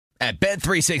At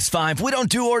Bet365, we don't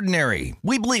do ordinary.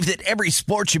 We believe that every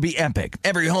sport should be epic.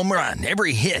 Every home run,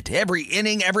 every hit, every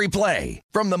inning, every play.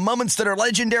 From the moments that are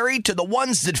legendary to the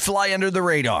ones that fly under the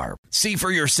radar. See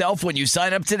for yourself when you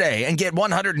sign up today and get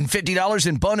 $150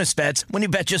 in bonus bets when you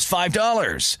bet just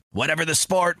 $5. Whatever the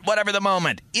sport, whatever the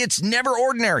moment, it's never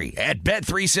ordinary at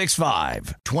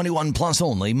Bet365. 21 plus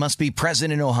only. Must be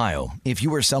present in Ohio. If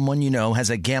you or someone you know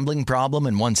has a gambling problem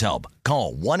and wants help,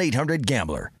 call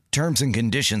 1-800-GAMBLER. Terms and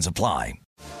conditions apply.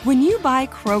 When you buy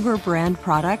Kroger brand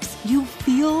products, you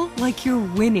feel like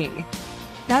you're winning.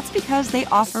 That's because they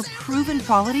offer proven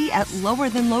quality at lower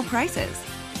than low prices.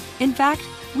 In fact,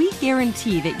 we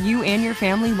guarantee that you and your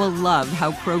family will love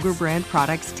how Kroger brand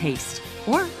products taste,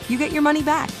 or you get your money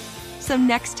back. So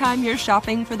next time you're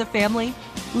shopping for the family,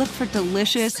 look for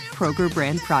delicious Kroger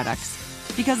brand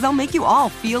products, because they'll make you all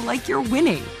feel like you're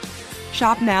winning.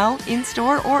 Shop now,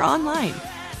 in-store, or online.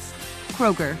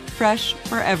 Kroger, fresh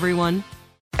for everyone.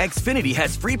 Xfinity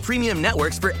has free premium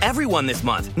networks for everyone this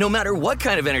month, no matter what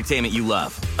kind of entertainment you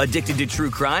love. Addicted to true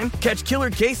crime? Catch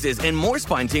killer cases and more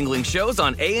spine-tingling shows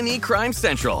on A&E Crime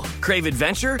Central. Crave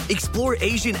adventure? Explore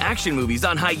Asian action movies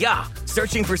on Hi-YAH.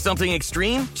 Searching for something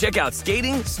extreme? Check out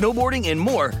skating, snowboarding, and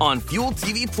more on Fuel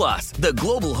TV Plus, the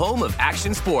global home of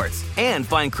action sports. And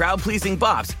find crowd-pleasing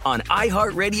bops on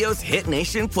iHeartRadio's Hit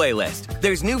Nation playlist.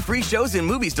 There's new free shows and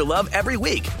movies to love every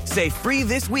week. Say free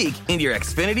this week in your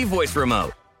Xfinity voice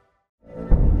remote.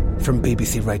 From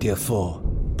BBC Radio 4,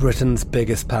 Britain's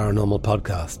biggest paranormal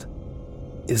podcast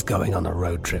is going on a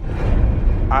road trip.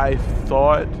 I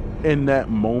thought in that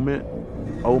moment,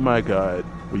 oh my God,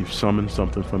 we've summoned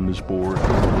something from this board.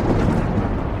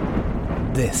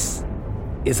 This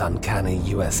is Uncanny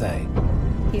USA.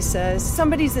 He says,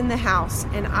 somebody's in the house,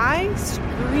 and I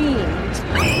screamed.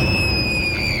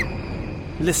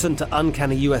 Listen to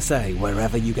Uncanny USA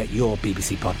wherever you get your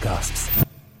BBC podcasts,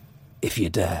 if you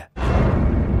dare.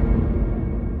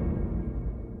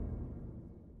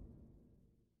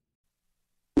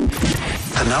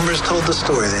 The numbers told the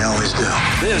story, they always do.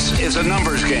 This is A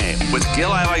Numbers Game with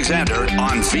Gil Alexander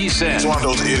on VSiN. It's one of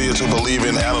those idiots who believe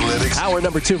in analytics. Hour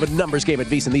number 2 of A Numbers Game at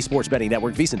VSiN, the Sports Betting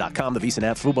Network, VSiN.com, the VSiN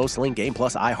app, Fubo, Sling, Game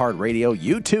Plus, iHeartRadio,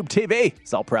 YouTube TV.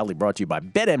 It's all proudly brought to you by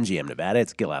BetMGM Nevada.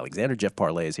 It's Gil Alexander. Jeff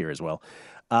Parlay is here as well.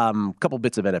 Couple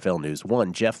bits of NFL news.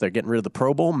 One, Jeff, they're getting rid of the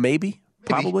Pro Bowl, maybe?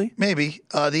 Probably? Maybe.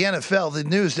 The NFL, the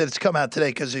news that it's come out today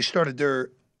because they started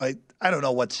their, I don't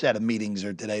know what set of meetings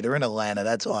are today. They're in Atlanta.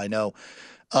 That's all I know.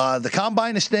 The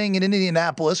Combine is staying in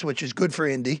Indianapolis, which is good for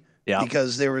Indy. Yeah.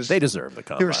 Because they deserve the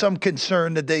Combine. There was some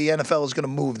concern that the NFL is going to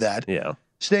move that. Yeah.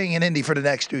 Staying in Indy for the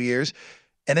next 2 years.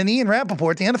 And then Ian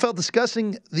Rappaport, the NFL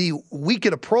discussing the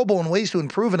weekend of Pro Bowl and ways to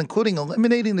improve it, including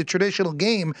eliminating the traditional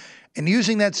game and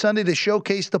using that Sunday to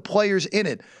showcase the players in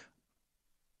it.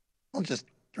 I'll just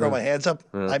throw my hands up.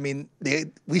 I mean,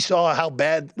 we saw how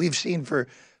bad we've seen for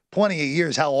plenty of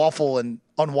years, how awful and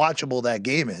unwatchable that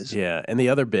game is. Yeah, and the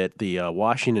other bit, the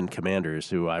Washington Commanders,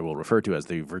 who I will refer to as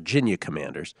the Virginia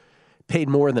Commanders, paid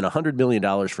more than $100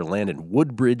 million for land in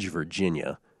Woodbridge,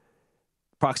 Virginia,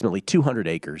 approximately 200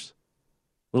 acres,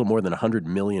 a little more than $100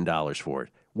 million for it.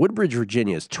 Woodbridge,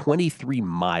 Virginia is 23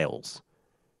 miles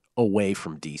away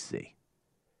from D.C.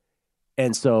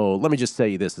 And so let me just tell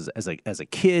you this, as a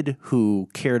kid who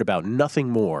cared about nothing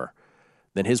more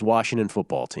than his Washington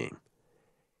football team,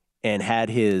 and had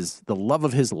the love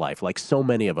of his life, like so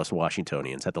many of us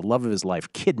Washingtonians, had the love of his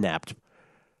life kidnapped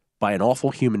by an awful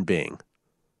human being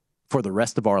for the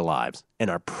rest of our lives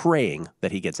and are praying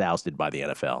that he gets ousted by the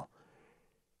NFL.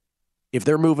 If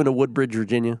they're moving to Woodbridge,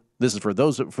 Virginia, this is for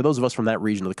those of us from that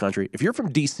region of the country. If you're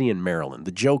from D.C. and Maryland,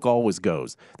 the joke always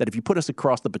goes that if you put us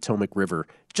across the Potomac River,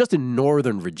 just in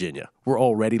northern Virginia, we're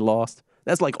already lost.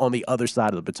 That's like on the other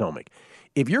side of the Potomac.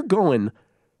 If you're going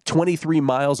 23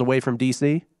 miles away from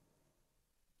D.C.,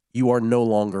 you are no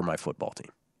longer my football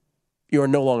team. You are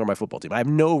no longer my football team. I have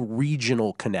no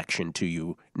regional connection to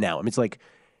you now. I mean, it's like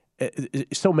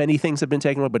so many things have been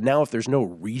taken away, but now if there's no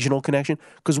regional connection,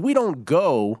 because we don't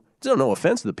go, no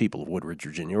offense to the people of Woodbridge,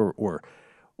 Virginia, or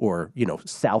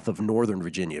south of Northern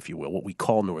Virginia, if you will, what we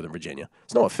call Northern Virginia.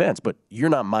 It's no offense, but you're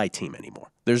not my team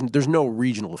anymore. There's no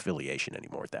regional affiliation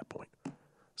anymore at that point.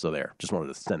 So there, just wanted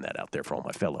to send that out there for all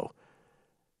my fellow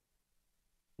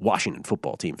Washington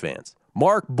football team fans.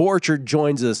 Mark Borchard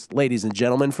joins us, ladies and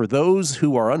gentlemen. For those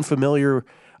who are unfamiliar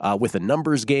with the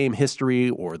Numbers Game history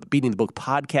or the Beating the Book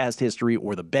podcast history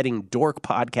or the Betting Dork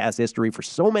podcast history for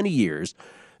so many years,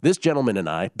 this gentleman and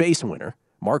I, base winner,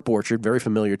 Mark Borchard, very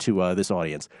familiar to this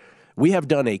audience, we have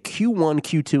done a Q1,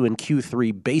 Q2, and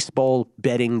Q3 baseball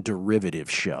betting derivative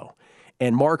show.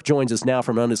 And Mark joins us now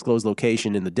from an undisclosed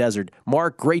location in the desert.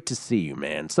 Mark, great to see you,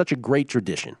 man. Such a great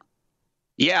tradition.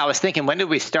 Yeah, I was thinking, when did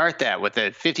we start that? With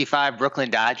the 55 Brooklyn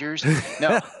Dodgers?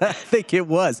 No. I think it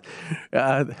was.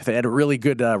 They had a really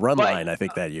good run line, I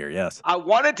think, that year, yes. I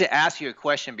wanted to ask you a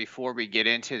question before we get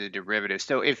into the derivatives.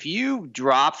 So if you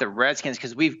drop the Redskins,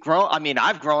 because we've grown,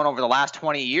 I've grown over the last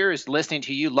 20 years listening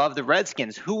to you love the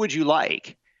Redskins. Who would you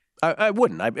like? I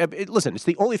wouldn't. Listen, it's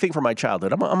the only thing from my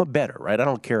childhood. I'm a bettor, right? I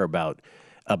don't care about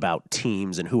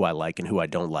teams and who I like and who I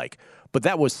don't like. But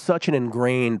that was such an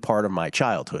ingrained part of my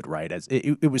childhood, right? As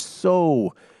it was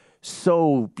so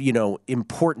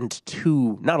important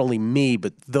to not only me,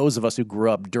 but those of us who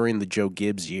grew up during the Joe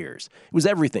Gibbs years. It was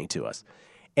everything to us.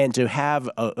 And to have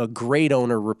a great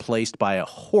owner replaced by a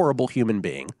horrible human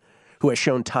being who has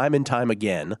shown time and time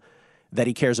again that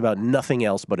he cares about nothing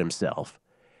else but himself.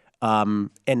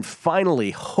 And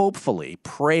finally, hopefully,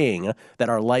 praying that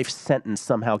our life sentence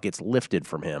somehow gets lifted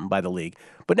from him by the league.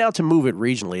 But now to move it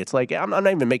regionally, it's like, I'm not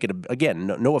even making it, again,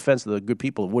 no offense to the good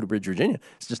people of Woodbridge, Virginia.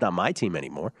 It's just not my team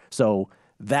anymore. So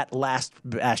that last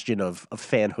bastion of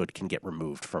fanhood can get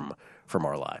removed from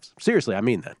our lives. Seriously, I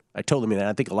mean that. I totally mean that.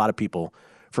 I think a lot of people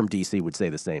from D.C. would say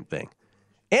the same thing.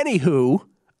 Anywho,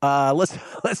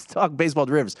 let's talk baseball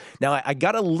derivatives. Now, I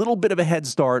got a little bit of a head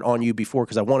start on you before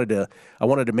because I wanted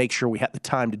to make sure we had the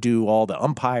time to do all the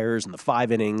umpires and the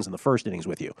 5 innings and the first innings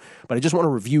with you. But I just want to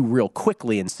review real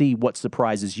quickly and see what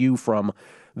surprises you from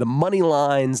the money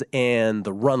lines and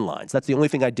the run lines. That's the only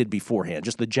thing I did beforehand,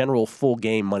 just the general full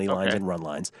game money lines and run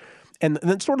lines. And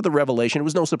then sort of the revelation, it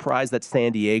was no surprise that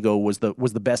San Diego was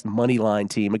the best money line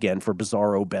team, again, for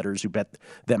bizarro bettors who bet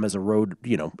them as a road,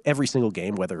 every single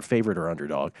game, whether favorite or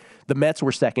underdog. The Mets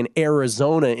were second.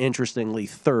 Arizona, interestingly,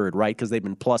 third, right, because they've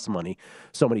been plus money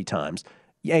so many times.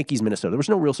 Yankees, Minnesota. There was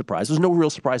no real surprise. There was no real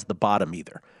surprise at the bottom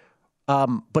either.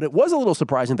 But it was a little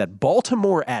surprising that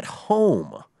Baltimore at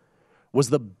home was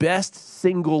the best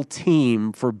single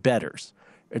team for bettors.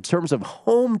 In terms of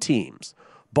home teams,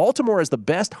 Baltimore has the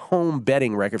best home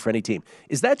betting record for any team.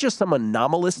 Is that just some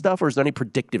anomalous stuff, or is there any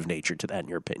predictive nature to that, in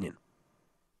your opinion?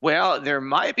 Well, there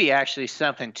might be actually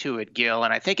something to it, Gil,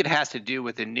 and I think it has to do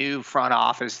with the new front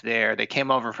office there. They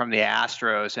came over from the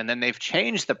Astros, and then they've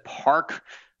changed the park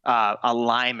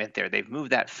alignment there. They've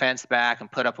moved that fence back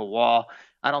and put up a wall.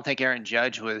 I don't think Aaron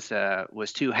Judge was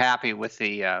too happy with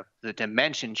the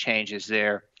dimension changes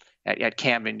there at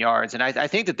Camden Yards. And I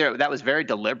think that was very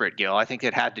deliberate, Gil. I think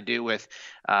it had to do with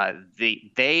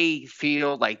they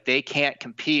feel like they can't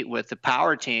compete with the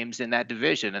power teams in that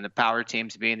division, and the power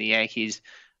teams being the Yankees,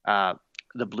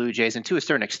 the Blue Jays, and to a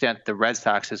certain extent the Red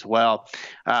Sox as well.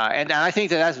 And I think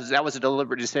that was a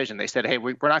deliberate decision. They said, hey,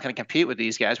 we're not going to compete with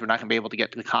these guys. We're not going to be able to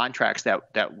get the contracts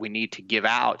that we need to give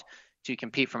out to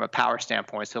compete from a power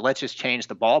standpoint. So let's just change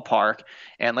the ballpark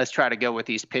and let's try to go with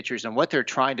these pitchers. And what they're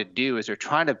trying to do is they're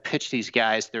trying to pitch these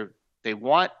guys. They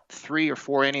want 3 or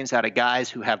 4 innings out of guys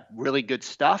who have really good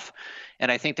stuff.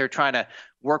 And I think they're trying to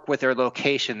work with their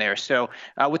location there. So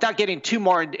without getting too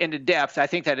more into depth, I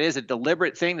think that is a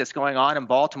deliberate thing that's going on in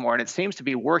Baltimore. And it seems to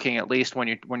be working, at least when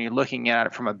you're looking at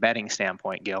it from a betting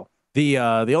standpoint, Gil. The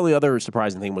only other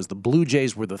surprising thing was the Blue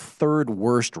Jays were the 3rd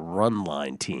worst run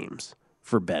line teams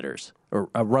for bettors, or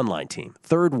a run line team,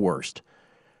 3rd worst.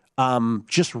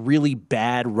 Just really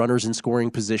bad runners in scoring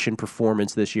position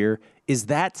performance this year. Is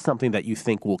that something that you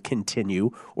think will continue,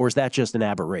 or is that just an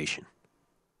aberration?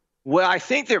 Well, I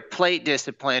think their plate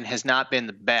discipline has not been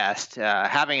the best.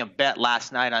 Having a bet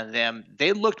last night on them,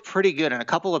 they looked pretty good in a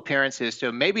couple appearances,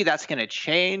 so maybe that's going to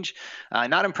change.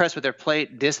 Not impressed with their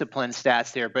plate discipline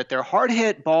stats there, but their hard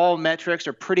hit ball metrics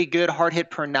are pretty good. Hard hit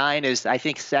per 9 is, I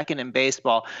think, 2nd in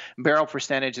baseball. Barrel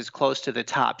percentage is close to the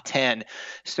top 10.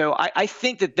 So I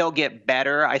think that they'll get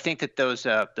better. I think that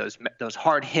those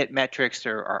hard hit metrics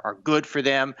are good for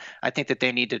them. I think that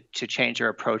they need to change their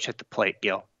approach at the plate,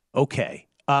 Gil. Okay.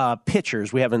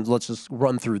 Pitchers, let's just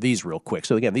run through these real quick.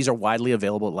 So again, these are widely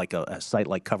available at like a site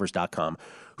like covers.com.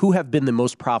 Who have been the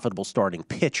most profitable starting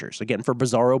pitchers? Again, for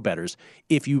bizarro bettors,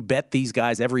 if you bet these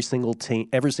guys every single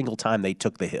time they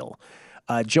took the hill.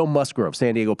 Joe Musgrove,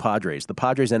 San Diego Padres. The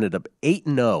Padres ended up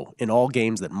 8-0 in all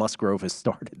games that Musgrove has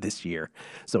started this year.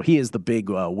 So he is the big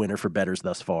winner for bettors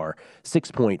thus far.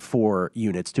 6.4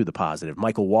 units to the positive.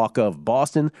 Michael Wacha of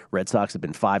Boston. Red Sox have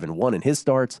been 5-1 in his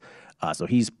starts. So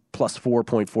he's plus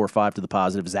 4.45 to the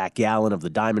positive. Zach Gallen of the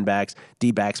Diamondbacks.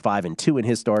 D-backs 5-2 in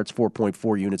his starts.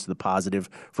 4.4 units to the positive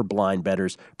for blind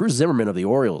bettors. Bruce Zimmerman of the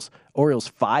Orioles. Orioles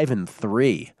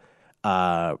 5-3.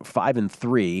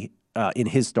 5-3. In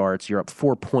his starts, you're up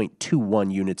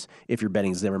 4.21 units if you're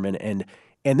betting Zimmerman. And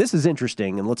this is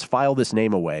interesting, and let's file this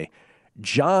name away.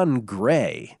 John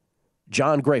Gray,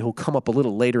 who'll come up a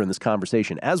little later in this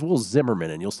conversation, as will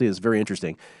Zimmerman, and you'll see it's very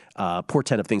interesting.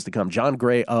 Portent of things to come. John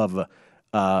Gray of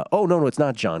No, it's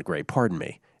not John Gray. Pardon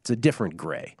me. It's a different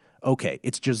Gray. Okay,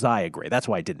 it's Josiah Gray. That's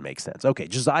why it didn't make sense. Okay,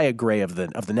 Josiah Gray of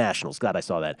the Nationals. God, I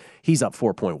saw that. He's up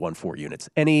 4.14 units.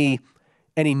 Any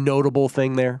notable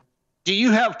thing there? Do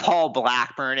you have Paul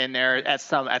Blackburn in there at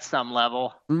some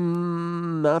level?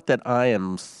 Not that I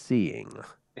am seeing.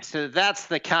 So that's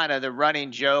the kind of the running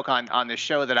joke on the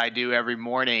show that I do every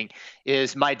morning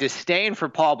is my disdain for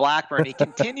Paul Blackburn.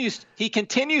 He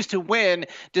continues to win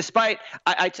despite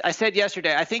I said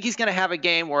yesterday I think he's going to have a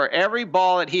game where every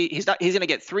ball that he's going to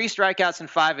get 3 strikeouts in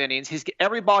 5 innings.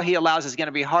 Every ball he allows is going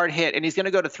to be hard hit, and he's going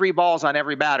to go to 3 balls on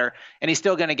every batter, and he's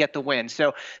still going to get the win.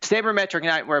 So sabermetric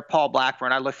night where Paul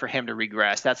Blackburn, I look for him to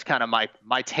regress. That's kind of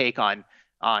my take on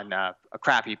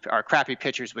crappy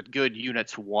pitchers with good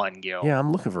units won, Gil. Yeah,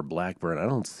 I'm looking for Blackburn. I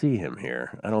don't see him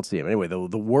here. Anyway, the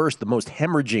most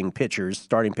hemorrhaging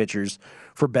starting pitchers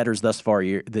for bettors thus far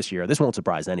this year. This won't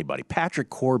surprise anybody. Patrick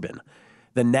Corbin.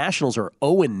 The Nationals are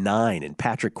 0-9 in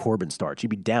Patrick Corbin starts. You'd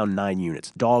be down 9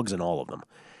 units. Dogs in all of them.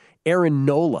 Aaron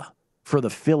Nola for the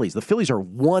Phillies. The Phillies are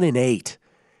 1-8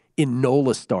 in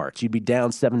Nola starts. You'd be down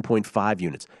 7.5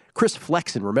 units. Chris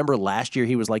Flexen, remember last year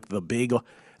he was like the big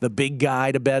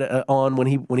guy to bet on when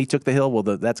he took the hill. Well,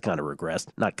 that's kind of regressed.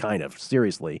 Not kind of,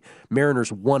 seriously.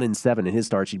 Mariners 1-7 in his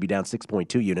starts. He'd be down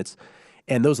 6.2 units.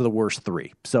 And those are the worst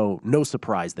 3. So no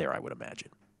surprise there, I would imagine.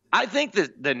 I think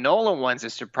that the Nolan one's a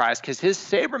surprise because his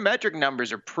sabermetric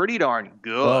numbers are pretty darn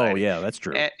good. Oh, yeah, that's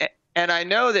true. And I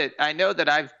know that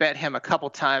I've bet him a couple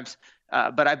times,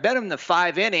 but I bet him the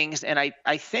 5 innings, and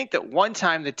I think that one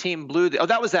time the team blew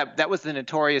that was the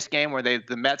notorious game where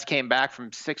the Mets came back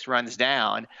from 6 runs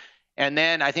down, and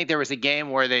then I think there was a game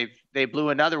where they blew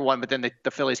another one, but then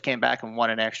the Phillies came back and won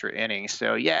an extra inning.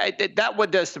 So yeah, that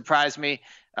one does surprise me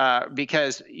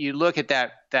because you look at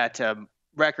that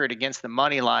record against the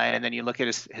money line, and then you look at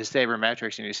his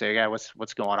sabermetrics and you say, yeah,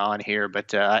 what's going on here?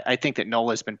 But I think that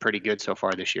Nola's been pretty good so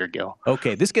far this year, Gil.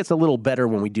 Okay, this gets a little better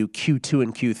when we do Q2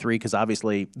 and Q3 because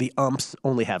obviously the umps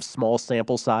only have small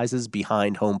sample sizes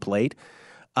behind home plate.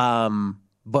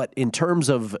 But in terms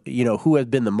of who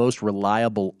have been the most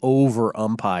reliable over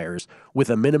umpires with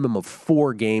a minimum of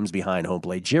 4 games behind home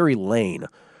plate, Jerry Lane,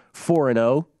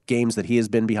 4-0 games that he has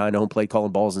been behind home plate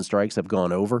calling balls and strikes have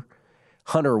gone over.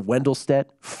 Hunter Wendelstedt,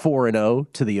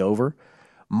 4-0 to the over.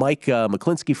 Mike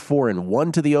McClinsky,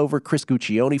 4-1 to the over. Chris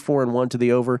Guccione, 4-1 to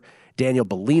the over. Daniel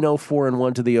Bellino,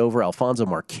 4-1 to the over. Alfonso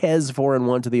Marquez,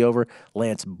 4-1 to the over.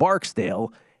 Lance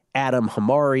Barksdale, Adam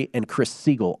Hamari, and Chris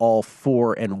Siegel, all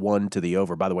 4-1 to the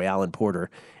over. By the way, Alan Porter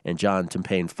and John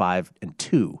Tumpain,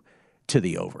 5-2 to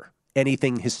the over.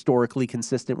 Anything historically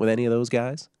consistent with any of those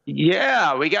guys?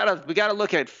 Yeah, we gotta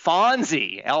look at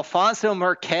Fonzie, Alfonso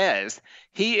Marquez.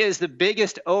 He is the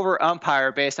biggest over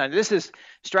umpire based on this is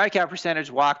strikeout percentage,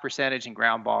 walk percentage, and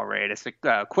ground ball rate. It's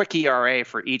a quick ERA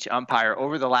for each umpire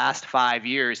over the last 5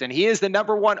 years, and he is the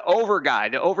number 1 over guy.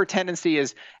 The over tendency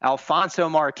is Alfonso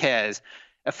Marquez,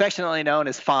 affectionately known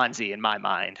as Fonzie in my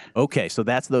mind. Okay, so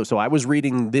that's those. So I was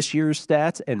reading this year's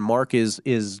stats, and Mark is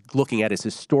looking at his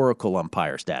historical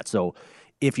umpire stats. So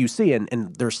if you see, and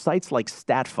there's sites like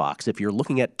StatFox, if you're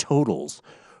looking at totals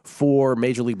for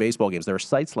Major League Baseball games, there are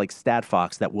sites like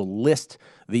StatFox that will list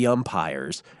the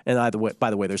umpires. And by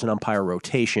the way, there's an umpire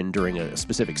rotation during a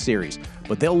specific series,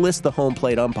 but they'll list the home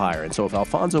plate umpire. And so if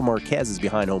Alfonso Marquez is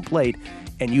behind home plate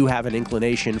and you have an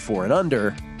inclination for an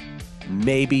under,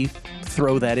 maybe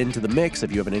throw that into the mix.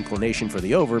 If you have an inclination for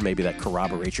the over, maybe that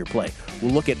corroborates your play.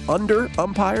 We'll look at under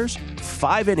umpires,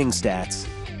 5-inning stats,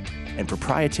 and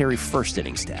proprietary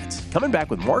first-inning stats. Coming back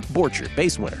with Mark Borchert,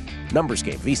 base winner, Numbers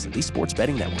Game, VSiN, the Sports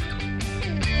Betting Network.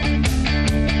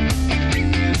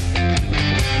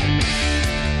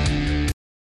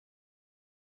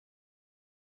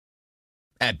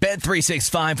 At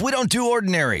Bet365, we don't do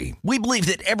ordinary. We believe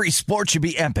that every sport should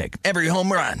be epic. Every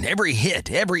home run, every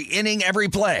hit, every inning, every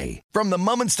play. From the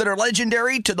moments that are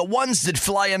legendary to the ones that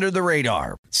fly under the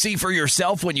radar. See for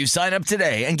yourself when you sign up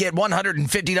today and get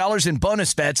 $150 in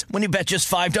bonus bets when you bet just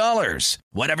 $5.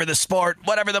 Whatever the sport,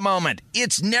 whatever the moment,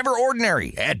 it's never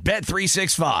ordinary at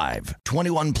Bet365.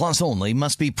 21 plus only.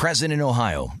 Must be present in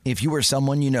Ohio. If you or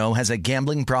someone you know has a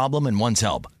gambling problem and wants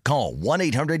help, call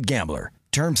 1-800-GAMBLER.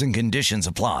 Terms and conditions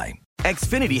apply.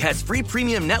 Xfinity has free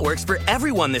premium networks for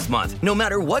everyone this month, no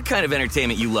matter what kind of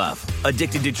entertainment you love.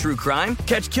 Addicted to true crime?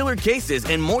 Catch killer cases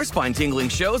and more spine-tingling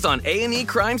shows on A&E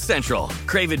Crime Central.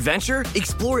 Crave adventure?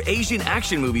 Explore Asian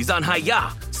action movies on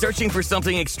Hi-YAH. Searching for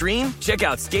something extreme? Check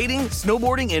out skating,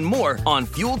 snowboarding, and more on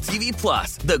Fuel TV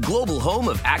Plus, the global home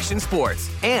of action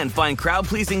sports. And find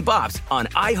crowd-pleasing bops on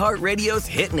iHeartRadio's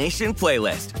Hit Nation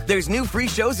playlist. There's new free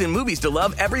shows and movies to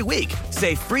love every week.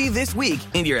 Say free this week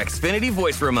in your Xfinity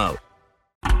voice remote.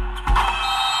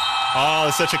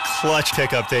 Oh, such a clutch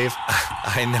pickup, Dave.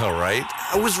 I know, right?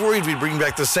 I was worried we'd bring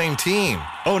back the same team.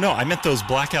 Oh, no, I meant those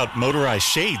blackout motorized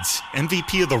shades.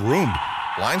 MVP of the room.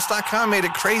 Blinds.com made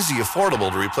it crazy affordable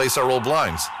to replace our old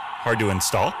blinds. Hard to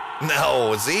install?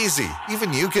 No, it's easy.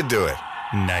 Even you could do it.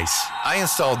 Nice. I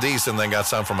installed these and then got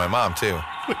some for my mom, too.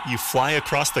 What, you fly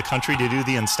across the country to do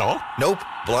the install? Nope.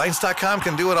 Blinds.com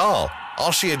can do it all.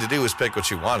 All she had to do was pick what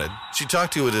she wanted. She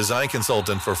talked to a design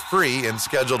consultant for free and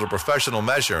scheduled a professional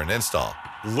measure and install.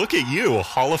 Look at you, a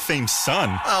Hall of Fame son.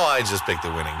 Oh, I just picked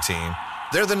the winning team.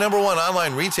 They're the #1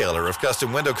 online retailer of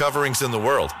custom window coverings in the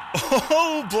world.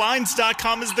 Oh,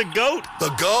 Blinds.com is the GOAT. The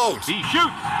GOAT. He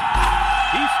shoots.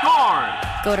 He scores.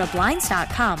 Go to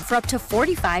Blinds.com for up to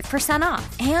 45%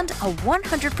 off and a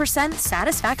 100%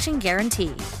 satisfaction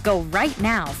guarantee. Go right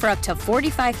now for up to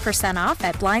 45% off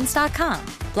at Blinds.com.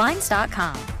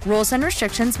 Blinds.com. Rules and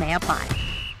restrictions may apply.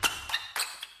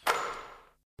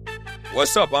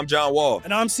 What's up? I'm John Wall.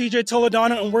 And I'm CJ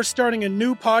Toledano, and we're starting a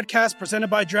new podcast presented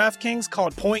by DraftKings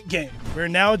called Point Game. We're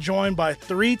now joined by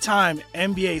 3-time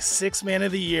NBA Sixth Man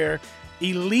of the Year,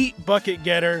 elite bucket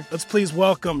getter. Let's please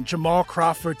welcome Jamal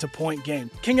Crawford to Point Game.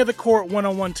 King of the Court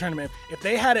one-on-one tournament. If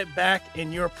they had it back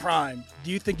in your prime,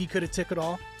 do you think you could have took it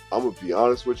all? I'm going to be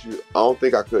honest with you. I don't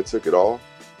think I could have took it all,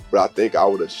 but I think I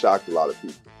would have shocked a lot of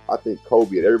people. I think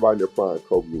Kobe and everybody in their prime,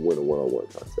 Kobe would win a one-on-one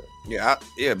contest.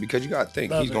 Yeah, because you got to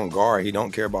think. He's going to guard. He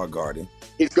don't care about guarding.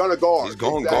 He's going to guard. He's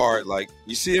going to guard. Like,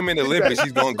 you see him in the Olympics,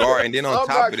 he's going to guard. And then on top of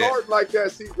that. I'm not guarding like that,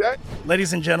 CJ.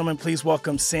 Ladies and gentlemen, please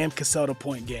welcome Sam Cassell to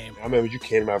Point Game. I remember you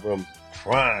came out from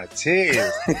prime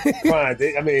 10.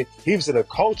 I mean, he was in a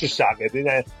culture shock. And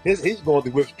then he's going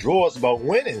through withdrawals about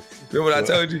winning. Remember what I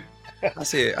told you? I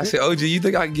said, OG, you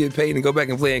think I can get paid and go back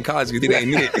and play in college because it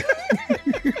ain't it?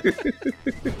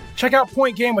 Check out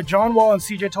Point Game with John Wall and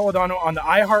CJ Toledano on the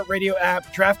iHeartRadio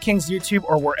app, DraftKings YouTube,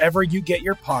 or wherever you get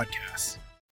your podcasts.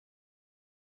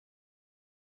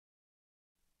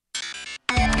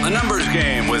 The Numbers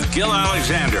Game with Gil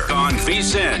Alexander on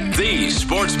VSiN, the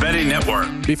sports betting network.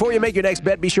 Before you make your next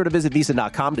bet, be sure to visit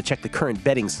VSiN.com to check the current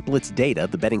betting splits data.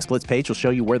 The betting splits page will show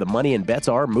you where the money and bets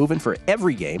are moving for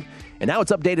every game. And now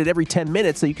it's updated every 10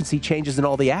 minutes so you can see changes in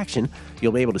all the action.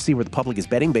 You'll be able to see where the public is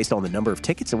betting based on the number of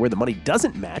tickets and where the money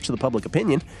doesn't match the public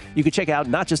opinion. You can check out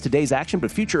not just today's action,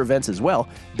 but future events as well.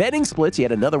 Betting splits,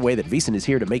 yet another way that VSiN is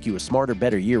here to make you a smarter,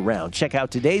 better year-round. Check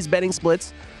out today's betting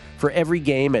splits for every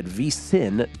game at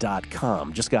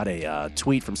vsin.com. Just got a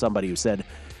tweet from somebody who said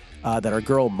that our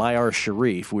girl Mayar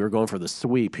Sharif, we were going for the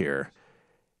sweep here,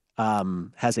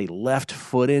 has a left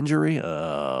foot injury.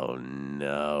 Oh,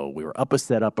 no. We were up a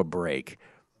set, up a break.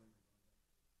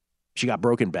 She got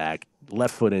broken back,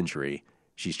 left foot injury.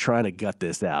 She's trying to gut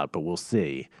this out, but we'll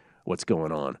see what's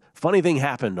going on. Funny thing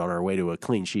happened on our way to a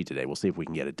clean sheet today. We'll see if we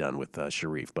can get it done with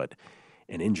Sharif, but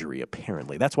an injury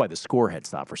apparently. That's why the score had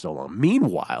stopped for so long.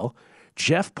 Meanwhile,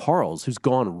 Jeff Parles, who's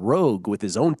gone rogue with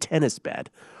his own tennis bet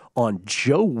on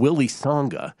Joe Willie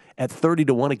Songa at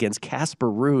 30-1 against Casper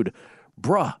Ruud.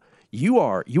 Bruh, you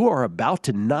are about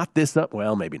to knot this up.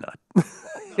 Well, maybe not.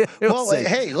 Well,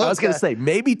 hey, look. I was going to say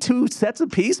maybe 2 sets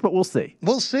apiece, but we'll see.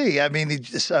 We'll see. I mean,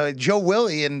 Joe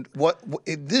Willie, and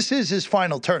this is his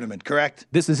final tournament, correct?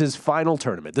 This is his final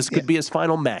tournament. This could be his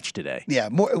final match today. Yeah.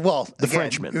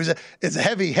 Frenchman. It's a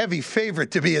heavy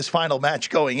favorite to be his final match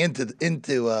going into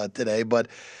today. But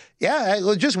yeah,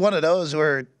 just one of those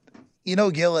where, you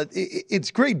know, Gil, it's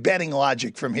great betting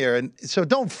logic from here. And so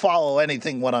don't follow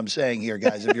anything what I'm saying here,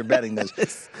 guys, if you're betting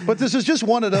this. But this is just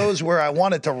one of those where I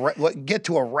wanted to get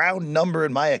to a round number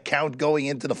in my account going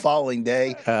into the following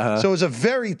day. So it was a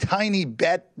very tiny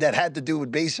bet that had to do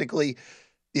with basically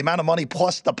the amount of money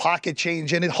plus the pocket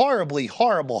change in it.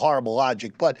 Horrible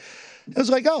logic. But it was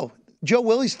like, oh, Joe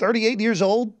Willie's 38 years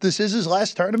old. This is his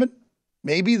last tournament.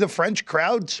 Maybe the French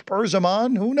crowd spurs him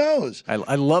on. Who knows? I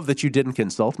love that you didn't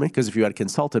consult me, because if you had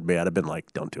consulted me, I'd have been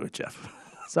like, don't do it, Jeff.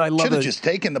 So I love I should have just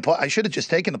taken the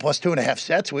plus 2.5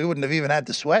 sets. We wouldn't have even had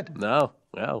to sweat. No.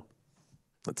 Well,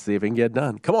 let's see if it can get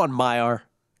done. Come on, Mayar.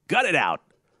 Gut it out.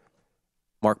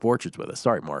 Mark Borchard's with us.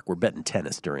 Sorry, Mark. We're betting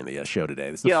tennis during the show today.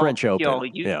 This is the French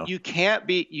Open. You can't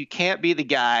be the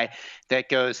guy that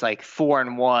goes like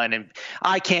 4-1 and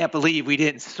I can't believe we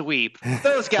didn't sweep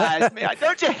those guys. Man,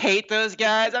 don't you hate those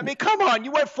guys? I mean, come on,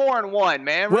 you went 4-1,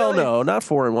 man. Really? Well, no, not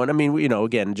 4-1. I mean,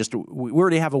 again, just we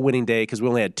already have a winning day because we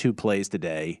only had 2 plays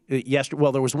today.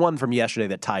 Well, there was one from yesterday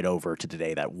that tied over to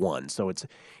today that won. So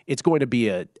it's going to be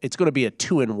a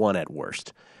 2-1 at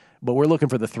worst. But we're looking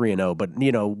for the 3-0. But,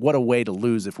 what a way to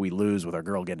lose if we lose with our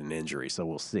girl getting an injury. So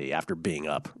we'll see after being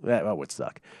up. That would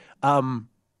suck. Mark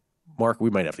Mark,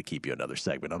 we might have to keep you another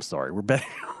segment. I'm sorry. We're betting.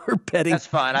 We're betting. That's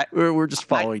fine. We're just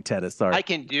following tennis. Sorry. I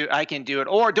can do it.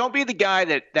 Or don't be the guy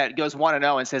that goes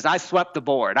 1-0 and says, I swept the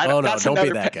board. Don't be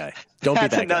that guy. Don't be that guy.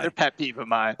 That's another pet peeve of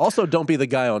mine. Also, don't be the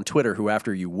guy on Twitter who,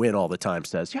 after you win all the time,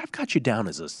 says, "Yeah, I've got you down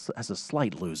as a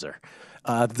slight loser."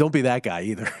 Don't be that guy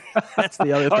either. That's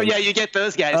the other thing. Oh, yeah, you get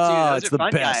those guys, too. Those it's are the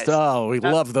fun best. guys. Oh, we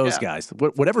love those guys.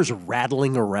 Whatever's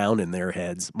rattling around in their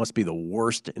heads must be the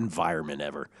worst environment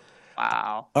ever.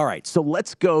 Wow. All right, so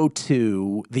let's go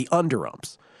to the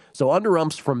under-umps. So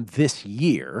under-umps from this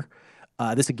year,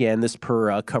 this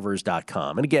per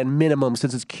covers.com. And again, minimum,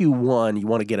 since it's Q1, you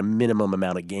want to get a minimum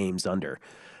amount of games under.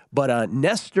 But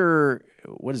Nestor,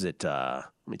 what is it? Let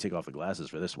me take off the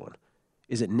glasses for this one.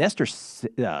 Is it Nestor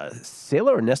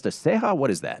Sela or Nesta Ceja?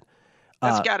 What is that?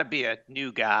 That's got to be a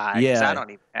new guy. Yeah. I don't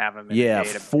even have him in the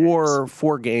database.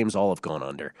 four games, all have gone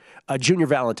under. Junior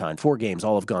Valentine, 4 games,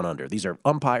 all have gone under. These are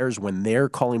umpires when they're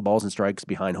calling balls and strikes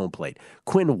behind home plate.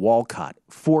 Quinn Walcott,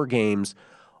 4 games,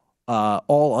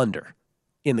 all under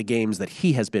in the games that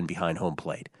he has been behind home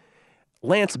plate.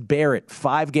 Lance Barrett,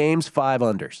 5 games, 5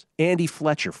 unders. Andy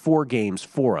Fletcher, 4 games,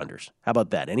 4 unders. How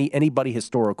about that? Anybody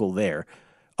historical there?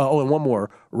 And one more.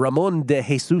 Ramon de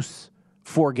Jesus,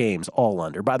 4 games, all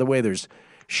under. By the way, there's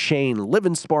Shane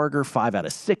Livensparger, 5 out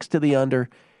of 6 to the under.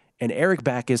 And Eric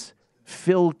Backus,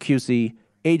 Phil Cusey,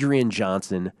 Adrian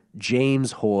Johnson,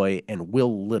 James Hoy, and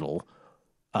Will Little.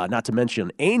 Not to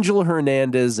mention Angel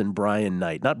Hernandez and Brian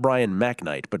Knight. Not Brian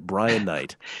McKnight, but Brian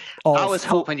Knight. I was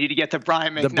hoping you'd get the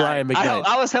Brian McKnight. The Brian McKnight.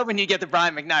 I was hoping you'd get the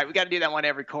Brian McKnight. We got to do that one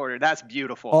every quarter. That's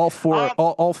beautiful.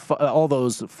 All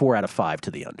those 4 out of 5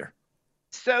 to the under.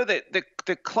 So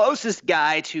the closest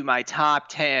guy to my top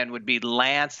 10 would be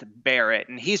Lance Barrett,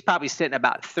 and he's probably sitting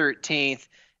about 13th.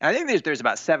 And I think there's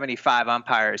about 75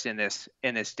 umpires in this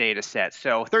data set.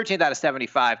 So 13th out of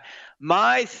 75.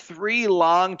 My 3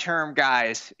 long-term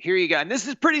guys, here you go. And this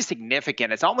is pretty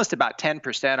significant. It's almost about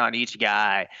 10% on each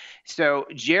guy. So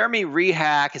Jeremy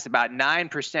Rehak is about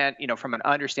 9%, from an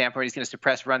under standpoint. He's going to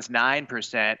suppress runs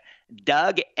 9%.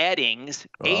 Doug Eddings,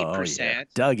 8%. Yeah.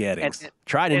 Doug Eddings,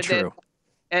 tried and true.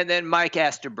 And then Mike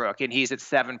Estabrook, and he's at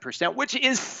 7%, which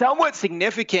is somewhat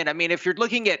significant. I mean, if you're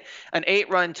looking at an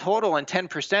 8-run total and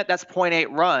 10%, that's 0.8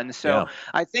 runs. So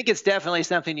I think it's definitely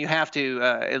something you have to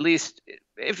at least,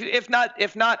 if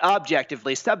not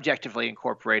objectively, subjectively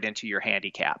incorporate into your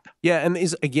handicap. Yeah, and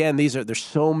there's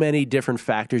so many different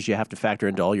factors you have to factor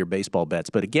into all your baseball bets.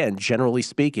 But again, generally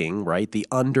speaking, right, the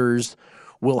unders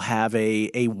will have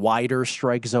a wider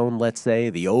strike zone, let's say.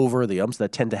 The umps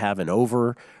that tend to have an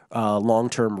over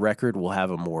long-term record will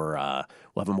have a more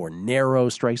narrow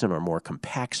strike zone or a more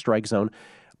compact strike zone.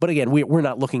 But again, we're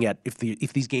not looking at if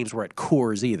these games were at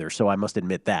Coors either, so I must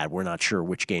admit that we're not sure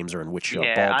which games are in which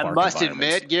ballpark I must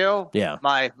admit, Gil,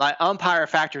 my umpire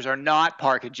factors are not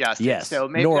park adjusted. Yes, so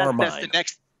maybe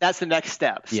that's the next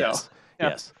step. Yes, so,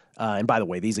 yes. And by the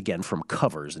way, these again from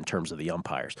covers in terms of the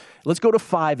umpires. Let's go to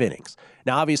 5 innings.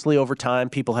 Now, obviously, over time,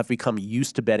 people have become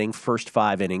used to betting first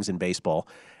 5 innings in baseball.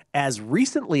 As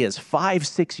recently as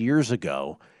 5-6 years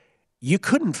ago, you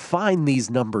couldn't find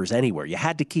these numbers anywhere. You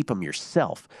had to keep them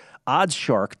yourself.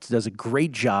 OddsShark does a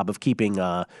great job of keeping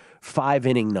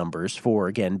 5-inning numbers for,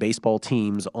 again, baseball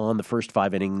teams on the first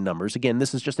 5-inning numbers. Again,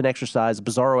 this is just an exercise, a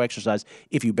bizarro exercise.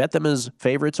 If you bet them as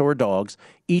favorites or dogs,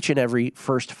 each and every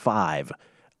first 5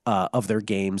 of their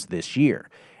games this year.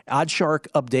 OddsShark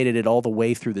updated it all the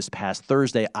way through this past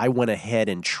Thursday. I went ahead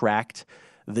and tracked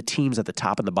the teams at the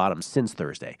top and the bottom since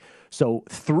Thursday. So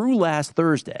through last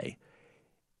Thursday,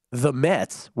 the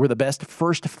Mets were the best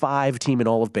first 5 team in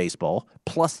all of baseball,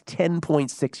 plus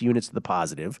 10.6 units to the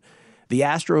positive. The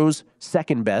Astros,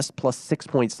 second best, plus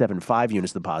 6.75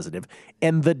 units to the positive.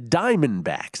 And the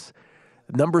Diamondbacks,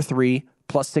 number 3,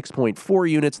 plus 6.4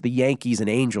 units. The Yankees and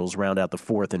Angels round out the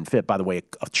 4th and 5th. By the way,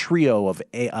 a trio of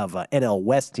NL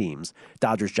West teams,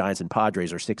 Dodgers, Giants, and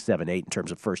Padres, are 6, 7, 8 in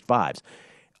terms of first 5s.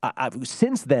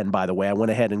 Since then, by the way, I went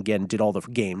ahead and again did all the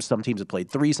games. Some teams have played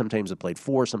 3, some teams have played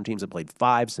 4, some teams have played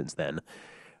 5 since then.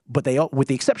 But they, with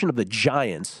the exception of the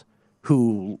Giants,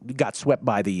 who got swept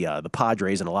by the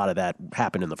Padres, and a lot of that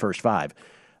happened in the first 5,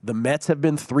 the Mets have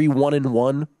been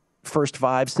 3-1-1 first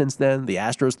 5 since then. The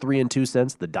Astros 3-2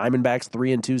 since. The Diamondbacks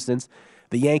 3-2 since.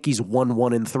 The Yankees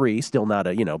 1-1-3, still not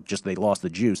just they lost the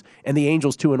juice. And the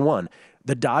Angels 2-1.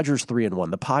 The Dodgers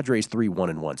 3-1. The Padres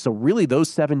 3-1-1. So really those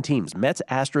 7 teams, Mets,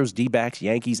 Astros, D-backs,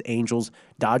 Yankees, Angels,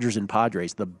 Dodgers, and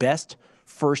Padres, the best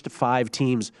first 5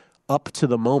 teams up to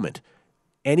the moment.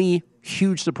 Any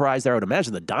huge surprise there? I would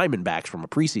imagine the Diamondbacks from a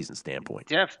preseason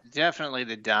standpoint. Definitely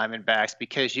the Diamondbacks,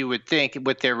 because you would think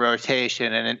with their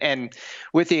rotation and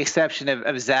with the exception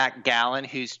of Zach Gallen,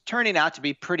 who's turning out to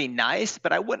be pretty nice,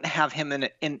 but I wouldn't have him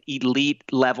in elite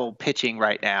level pitching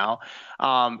right now.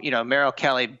 Merrill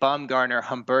Kelly, Bumgarner,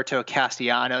 Humberto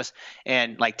Castellanos,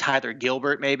 and like Tyler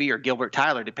Gilbert maybe, or Gilbert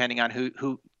Tyler, depending on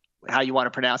how you want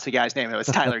to pronounce the guy's name.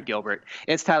 It's Tyler Gilbert.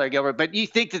 It's Tyler Gilbert. But you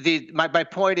think that my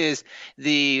point is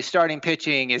the starting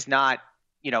pitching is not,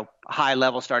 high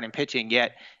level starting pitching,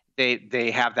 yet they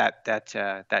have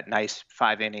that nice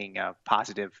 5-inning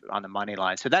positive on the money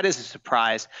line. So that is a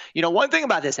surprise. One thing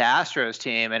about this Astros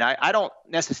team, and I don't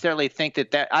necessarily think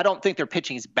I don't think their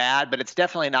pitching is bad, but it's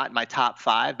definitely not in my top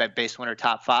 5, my base winner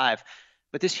top 5.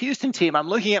 But this Houston team, I'm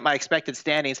looking at my expected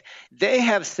standings. They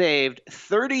have saved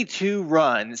 32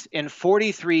 runs in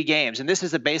 43 games. And this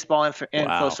is the Baseball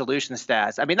Info Solution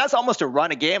stats. I mean, that's almost a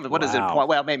run a game. What is it?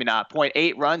 Well, maybe not.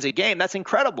 0.8 runs a game. That's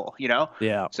incredible,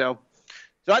 Yeah. So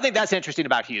I think that's interesting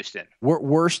about Houston.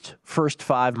 Worst first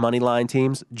 5 money line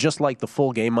teams, just like the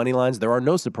full game money lines, there are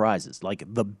no surprises. Like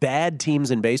the bad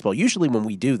teams in baseball, usually when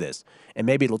we do this, and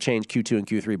maybe it'll change Q2 and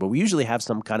Q3, but we usually have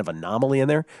some kind of anomaly in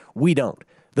there. We don't.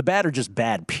 The bad are just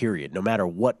bad, period, no matter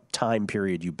what time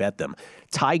period you bet them.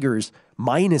 Tigers,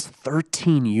 minus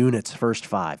 13 units first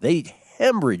 5. They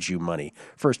hemorrhage you money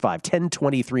first 5, 10,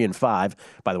 23, and 5.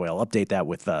 By the way, I'll update that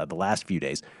with the last few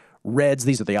days. Reds,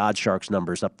 these are the Odd Sharks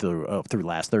numbers up through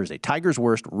last Thursday. Tigers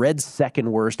worst, Reds second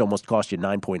worst, has cost you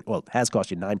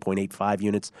 9.85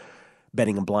 units.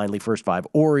 Betting them blindly, first 5.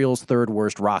 Orioles, third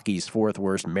worst. Rockies, fourth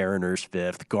worst. Mariners,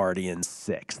 fifth. Guardians,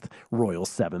 sixth. Royals,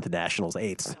 seventh. Nationals,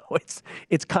 eighth. So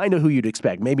it's kind of who you'd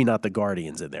expect. Maybe not the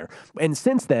Guardians in there. And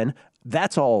since then,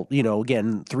 that's all,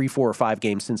 again, 3, 4, or 5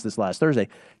 games since this last Thursday.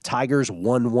 Tigers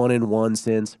 1-1-1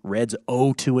 since. Reds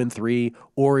 0-2-3.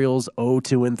 Orioles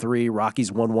 0-2-3.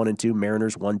 Rockies 1-1-2.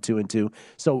 Mariners 1-2-2.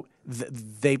 So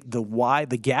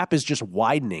the gap is just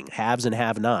widening. Haves and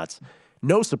have-nots.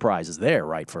 No surprises there,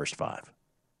 right? First 5.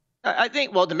 I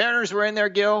think, the Mariners were in there,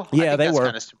 Gil. Yeah, they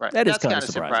were. That's kind of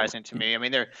surprising to me. I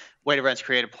mean, their weighted runs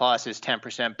created plus is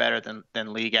 10% better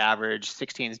than league average.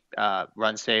 16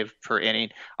 runs saved per inning,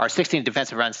 or 16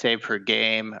 defensive runs saved per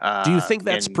game. Do you think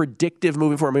that's predictive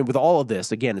moving forward? I mean, with all of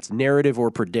this, again, it's narrative or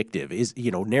predictive.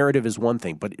 Narrative is one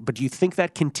thing, but do you think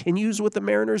that continues with the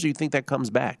Mariners, or do you think that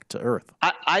comes back to earth?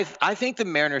 I think the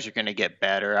Mariners are going to get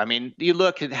better. I mean, you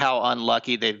look at how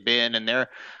unlucky they've been, and they're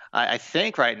I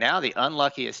think right now the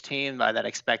unluckiest team by that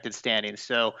expected standing.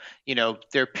 So,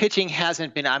 their pitching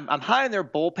hasn't been. I'm high in their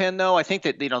bullpen though. I think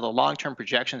that the long-term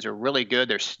projections are really good.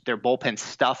 Their bullpen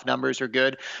stuff numbers are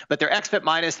good, but their xFIP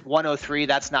minus 103,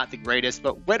 that's not the greatest.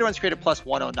 But weighted runs created plus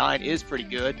 109 is pretty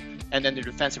good, and then their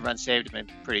defensive runs saved have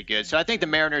been pretty good. So I think the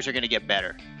Mariners are going to get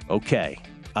better. Okay,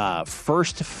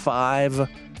 first 5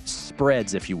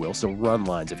 spreads, if you will, so run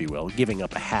lines, if you will, giving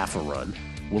up a half a run.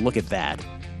 We'll look at that.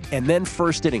 And then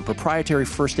first inning, proprietary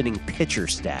first inning pitcher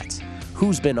stats.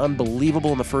 Who's been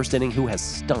unbelievable in the first inning? Who has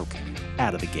stunk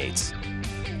out of the gates?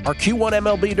 Our Q1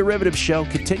 MLB Derivative Show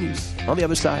continues on the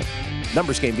other side.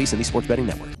 Numbers Game, VSiN, the Sports Betting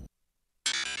Network.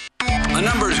 The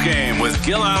Numbers Game with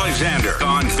Gil Alexander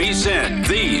on VSiN,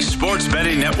 the Sports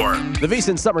Betting Network. The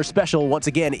VSiN Summer Special once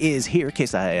again is here, in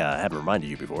case I haven't reminded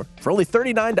you before. For only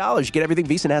 $39, you get everything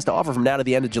VSiN has to offer from now to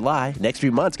the end of July. Next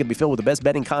few months going to be filled with the best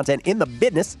betting content in the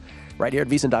business. Right here at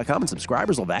VSiN.com, and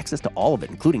subscribers will have access to all of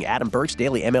it, including Adam Burke's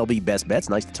daily MLB Best Bets.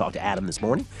 Nice to talk to Adam this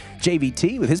morning.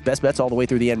 JVT with his best bets all the way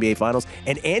through the NBA Finals.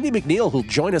 And Andy McNeil, who'll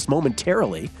join us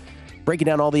momentarily, breaking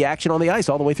down all the action on the ice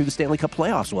all the way through the Stanley Cup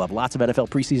playoffs. We'll have lots of NFL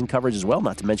preseason coverage as well,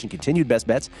 not to mention continued best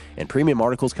bets and premium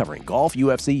articles covering golf,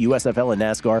 UFC, USFL, and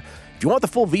NASCAR. If you want the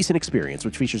full VSiN experience,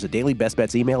 which features a daily best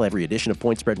bets email, every edition of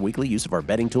Point Spread Weekly, use of our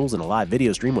betting tools, and a live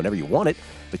video stream whenever you want it,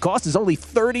 the cost is only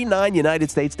 $39 United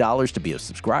States dollars to be a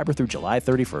subscriber through July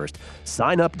 31st.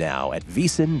 Sign up now at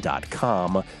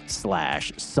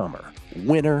VSiN.com/summer.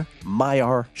 Winner,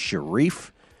 Mayar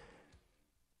Sharif.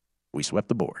 We swept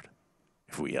the board.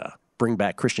 If we bring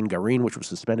back Christian Garin, which was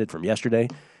suspended from yesterday,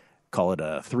 call it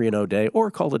a 3-0 day,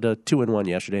 or call it a 2-1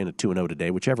 yesterday and a 2-0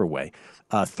 today, whichever way.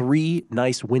 3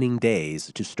 nice winning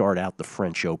days to start out the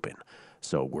French Open.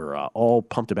 So we're all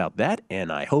pumped about that,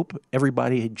 and I hope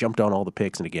everybody jumped on all the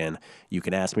picks. And again, you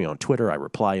can ask me on Twitter. I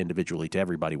reply individually to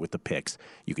everybody with the picks.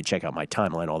 You can check out my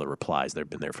timeline, all the replies. They've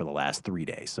been there for the last 3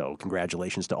 days. So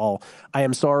congratulations to all. I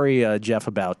am sorry, Jeff,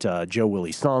 about Joe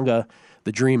Willie Songa.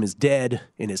 The dream is dead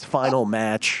in his final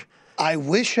match. I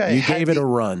wish You gave it a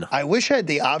run. I wish I had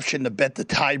the option to bet the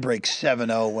tiebreak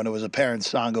 7-0 when it was apparent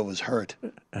Tsonga was hurt.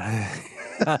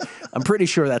 I'm pretty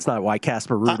sure that's not why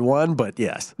Casper Ruud won, but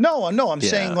yes. No, I'm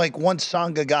saying like once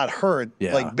Tsonga got hurt,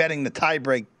 like betting the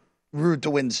tiebreak Ruud to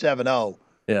win 7-0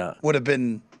 would have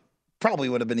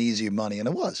been easier money, and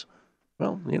it was.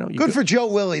 Well, good for Joe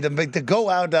Willie to go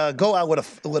out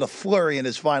with a flurry in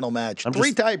his final match.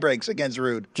 3 tie breaks against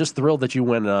Ruud. Just thrilled that you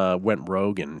went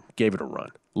rogue and gave it a run.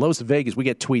 Las Vegas, we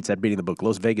get tweets at Beating the Book.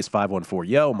 Las Vegas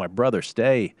 514. Yo, my brother,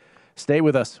 stay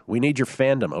with us. We need your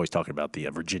fandom. Always talking about the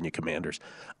Virginia Commanders.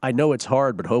 I know it's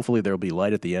hard, but hopefully there'll be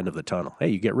light at the end of the tunnel. Hey,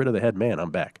 you get rid of the head man,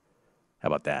 I'm back. How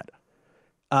about that?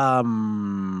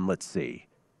 Let's see.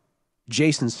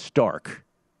 Jason Stark.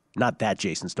 Not that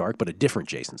Jason Stark, but a different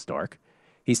Jason Stark.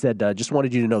 He said, just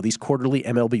wanted you to know these quarterly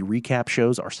MLB recap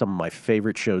shows are some of my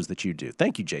favorite shows that you do.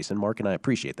 Thank you, Jason. Mark and I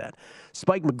appreciate that.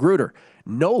 Spike Magruder.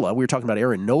 Nola, we were talking about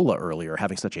Aaron Nola earlier,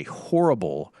 having such a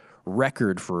horrible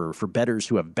record for bettors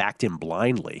who have backed him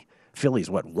blindly. Phillies,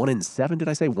 1-7, did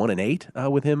I say?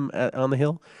 1-8 with him on the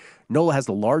hill? Nola has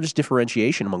the largest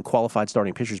differentiation among qualified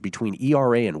starting pitchers between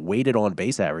ERA and weighted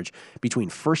on-base average between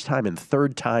first time and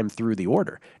third time through the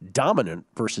order. Dominant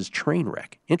versus train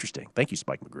wreck. Interesting. Thank you,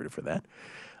 Spike Magruder, for that.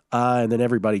 And then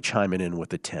everybody chiming in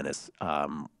with the tennis.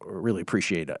 Really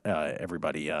appreciate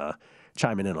everybody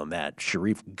chiming in on that.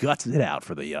 Sharif guts it out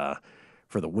for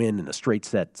the win in a straight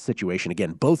set situation.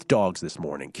 Again, both dogs this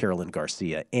morning, Carolyn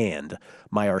Garcia and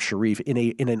Mayar Sharif,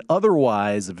 in an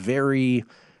otherwise very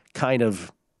kind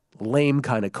of lame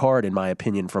kind of card, in my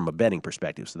opinion, from a betting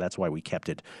perspective. So that's why we kept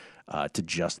it to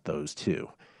just those two.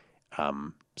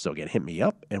 So again, hit me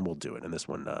up and we'll do it. And this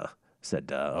one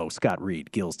said, Scott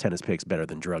Reed, Gil's tennis picks better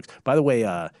than drugs. By the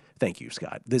way, thank you,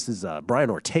 Scott. This is Brian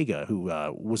Ortega, who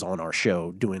was on our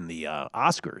show doing the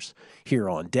Oscars here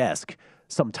on Desk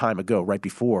some time ago, right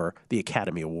before the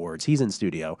Academy Awards. He's in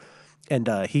studio. And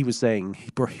he was saying, he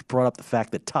brought up the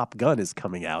fact that Top Gun is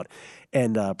coming out.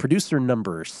 And producer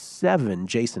number 7,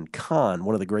 Jason Kahn,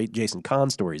 one of the great Jason Kahn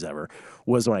stories ever,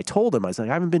 was when I told him, I was like,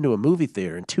 I haven't been to a movie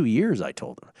theater in 2 years, I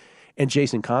told him. And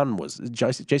Jason Kahn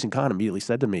immediately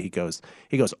said to me, he goes,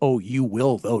 oh, you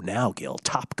will though now, Gil.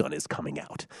 Top Gun is coming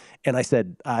out. And I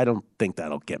said, I don't think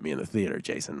that'll get me in the theater,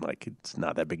 Jason. Like, it's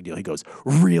not that big a deal. He goes,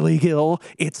 really, Gil?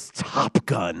 It's Top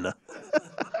Gun.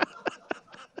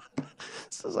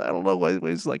 I don't know why he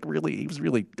was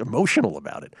really emotional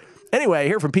about it. Anyway, I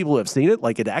hear from people who have seen it,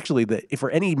 like it actually,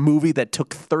 for any movie that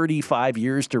took 35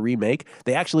 years to remake,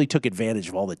 they actually took advantage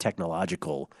of all the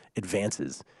technological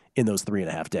advances in those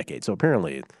 3.5 decades. So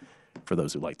apparently, for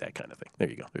those who like that kind of thing, there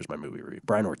you go. There's my movie review.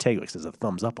 Brian Ortega says a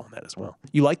thumbs up on that as well.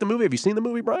 You like the movie? Have you seen the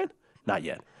movie, Brian? Not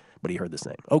yet, but he heard the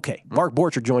same. Okay, Mark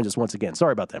Borcher joins us once again.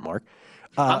 Sorry about that, Mark.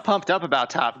 I'm pumped up about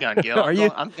Top Gun, Gil. Are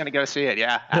you? I'm going to go see it.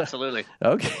 Yeah, absolutely.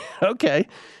 Okay.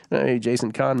 Hey,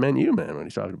 Jason Kahn, man, what are you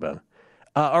talking about?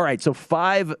 All right, so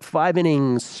five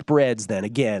innings spreads then.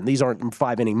 Again, these aren't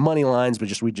 5-inning money lines,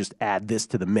 but we just add this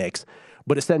to the mix.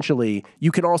 But essentially,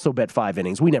 you can also bet 5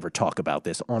 innings. We never talk about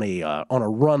this on a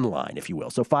run line, if you will.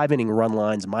 So 5-inning run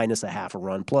lines minus a half a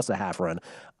run plus a half run.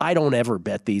 I don't ever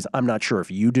bet these. I'm not sure if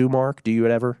you do, Mark. Do you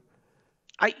ever?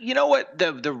 You know what?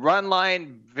 The run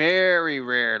line, very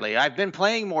rarely. I've been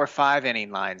playing more 5-inning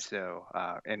lines though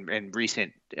in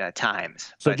recent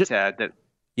times. So but just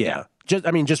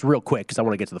real quick because I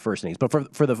want to get to the first innings. But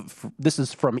this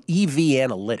is from EV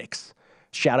Analytics.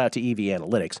 Shout out to EV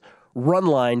Analytics. Run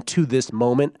line to this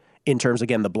moment in terms,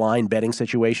 again, the blind betting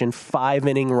situation.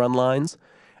 5-inning run lines.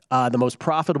 The most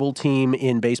profitable team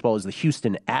in baseball is the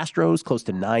Houston Astros, close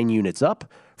to 9 units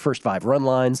up. First 5 run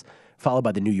lines. Followed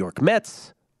by the New York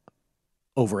Mets,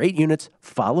 over 8 units,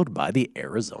 followed by the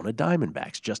Arizona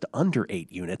Diamondbacks, just under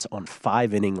 8 units on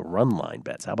 5-inning run line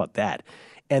bets. How about that?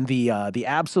 And the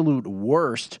absolute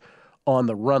worst on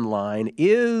the run line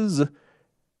is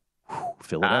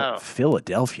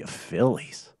Philadelphia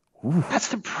Phillies. Ooh. That's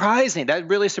surprising. That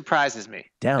really surprises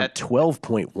me. Down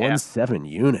 12.17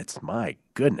 units. My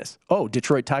goodness. Oh,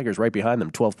 Detroit Tigers right behind them,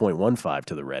 12.15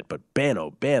 to the red. But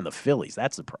the Phillies.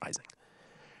 That's surprising.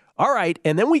 All right,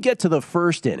 and then we get to the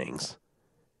first innings.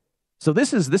 So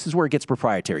this is where it gets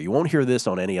proprietary. You won't hear this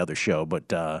on any other show,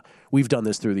 but we've done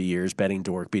this through the years, Betting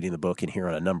Dork, Beating the Book, and here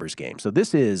on a numbers game. So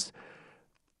this is,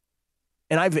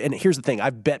 and here's the thing,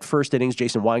 I've bet first innings.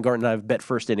 Jason Weingarten and I've bet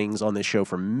first innings on this show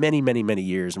for many, many, many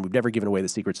years, and we've never given away the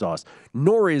secret sauce.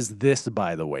 Nor is this,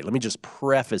 by the way. Let me just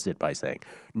preface it by saying,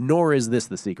 nor is this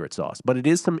the secret sauce. But it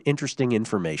is some interesting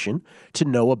information to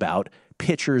know about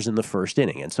pitchers in the first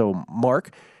inning. And so,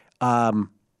 Mark,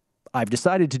 I've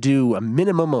decided to do a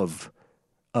minimum of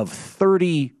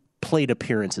 30 plate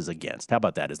appearances against. How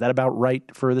about that? Is that about right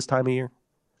for this time of year?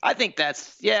 I think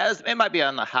it might be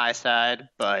on the high side,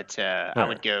 but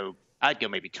I'd go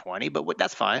maybe 20, but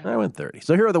that's fine. I went 30.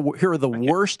 So here are the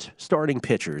worst starting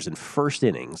pitchers in first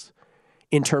innings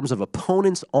in terms of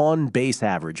opponents on base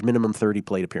average, minimum 30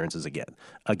 plate appearances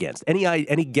against.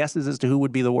 Any guesses as to who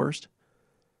would be the worst?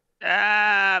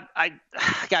 I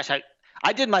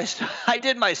did my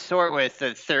sort with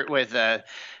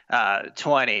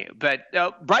 20, but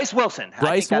Bryce Wilson.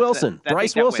 Bryce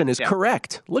Wilson is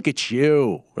correct. Look at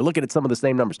you. We're looking at some of the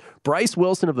same numbers. Bryce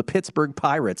Wilson of the Pittsburgh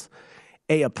Pirates,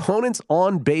 a opponent's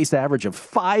on base average of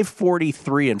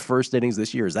 543 in first innings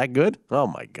this year. Is that good? Oh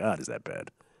my God, is that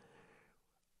bad?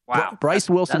 Wow. Bryce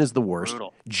Wilson is the worst.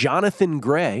 Brutal. Jonathan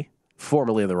Gray,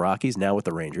 formerly of the Rockies, now with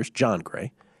the Rangers, John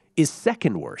Gray, is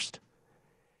second worst.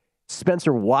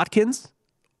 Spencer Watkins,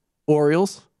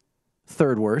 Orioles,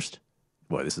 third worst.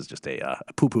 Boy, this is just a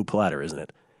poo-poo platter, isn't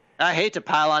it? I hate to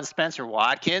pile on Spencer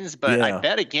Watkins, but I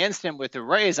bet against him with the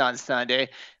Rays on Sunday.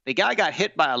 The guy got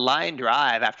hit by a line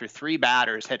drive after 3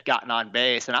 batters had gotten on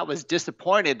base, and I was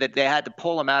disappointed that they had to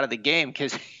pull him out of the game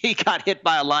because he got hit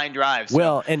by a line drive. So.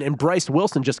 Well, and Bryce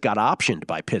Wilson just got optioned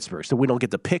by Pittsburgh, so we don't get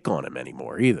to pick on him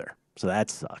anymore either. So that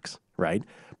sucks, right?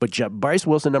 But Bryce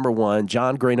Wilson, number 1,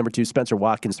 John Gray, number 2, Spencer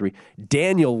Watkins, 3,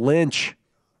 Daniel Lynch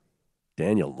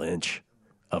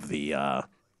of the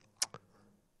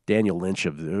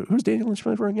who's Daniel Lynch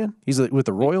for again? He's with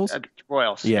the Royals?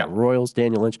 Royals. Yeah, Royals,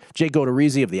 Daniel Lynch. Jay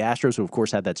Odorizzi of the Astros, who of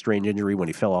course had that strange injury when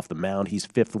he fell off the mound. He's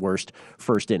 5th worst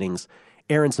first innings.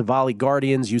 Aaron Savali,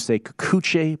 Guardians. Yusei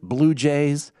Kikuchi, Blue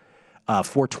Jays.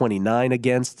 429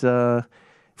 against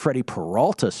Freddie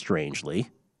Peralta, strangely,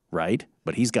 right?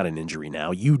 But he's got an injury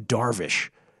now. Yu Darvish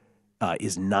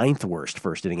is 9th worst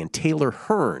first inning, and Taylor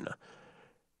Hearn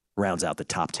rounds out the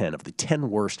top 10 of the 10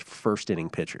 worst first-inning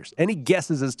pitchers. Any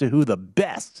guesses as to who the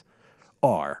best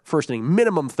are first-inning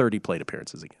minimum 30 plate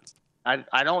appearances against?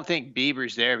 I don't think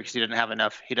Bieber's there because he doesn't have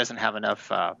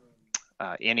enough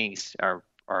innings. Or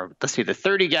let's see, the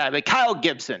 30 guy, but Kyle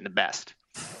Gibson, the best.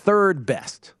 Third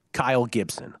best, Kyle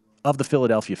Gibson of the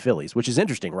Philadelphia Phillies, which is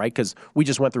interesting, right? Because we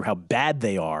just went through how bad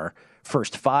they are,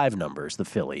 first 5 numbers, the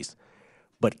Phillies.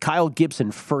 But Kyle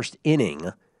Gibson, first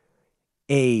inning,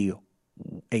 a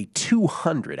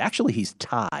 200. Actually, he's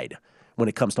tied when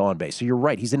it comes to on base. So you're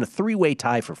right. He's in a 3-way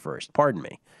tie for first. Pardon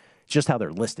me. It's just how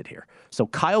they're listed here. So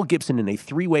Kyle Gibson in a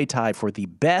 3-way tie for the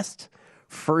best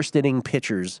first inning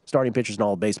pitchers, starting pitchers in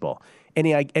all of baseball.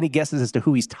 Any guesses as to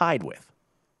who he's tied with?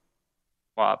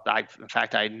 Well, in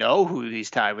fact, I know who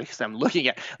he's tied with because I'm looking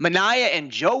at Manaea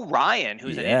and Joe Ryan,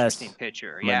 who's an interesting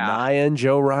pitcher. Yeah, Manaea and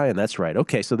Joe Ryan. That's right.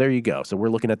 Okay, so there you go. So we're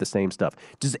looking at the same stuff.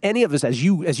 Does any of this, as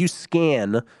you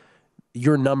scan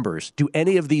your numbers, do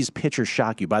any of these pitchers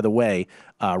shock you? By the way,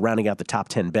 rounding out the top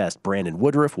 10 best, Brandon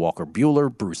Woodruff, Walker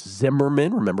Buehler, Bruce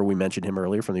Zimmerman. Remember we mentioned him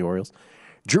earlier from the Orioles.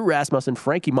 Drew Rasmussen,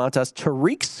 Frankie Montas,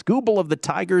 Tariq Skubal of the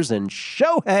Tigers, and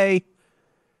Shohei,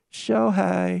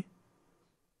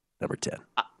 number 10.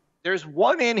 There's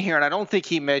one in here, and I don't think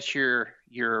he met your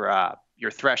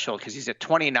threshold because he's at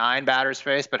 29 batters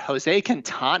faced, but Jose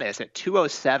Quintana is at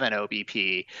 207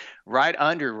 OBP, right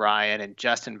under Ryan and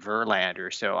Justin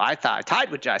Verlander. So I thought, tied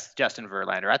with Justin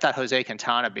Verlander, I thought Jose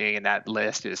Quintana being in that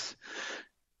list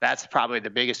that's probably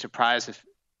the biggest surprise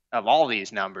of all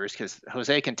these numbers because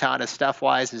Jose Quintana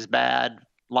stuff-wise is bad,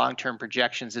 long-term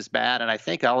projections is bad, and I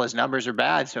think all his numbers are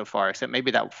bad so far, except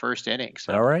maybe that first inning.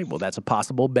 So. All right, well, that's a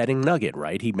possible betting nugget,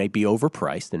 right? He may be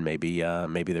overpriced, and maybe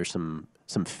there's some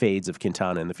fades of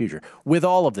Quintana in the future. With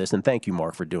all of this, and thank you,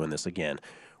 Mark, for doing this again,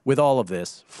 with all of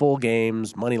this, full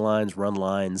games, money lines, run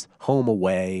lines, home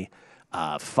away,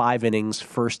 5 innings,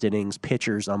 first innings,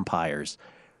 pitchers, umpires,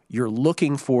 you're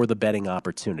looking for the betting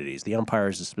opportunities. The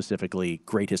umpires is specifically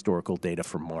great historical data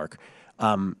from Mark.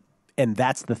 And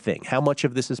that's the thing. How much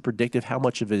of this is predictive? How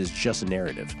much of it is just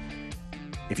narrative?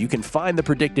 If you can find the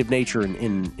predictive nature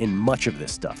in much of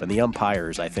this stuff, and the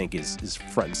umpires, I think, is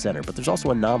front and center, but there's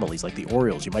also anomalies like the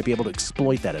Orioles. You might be able to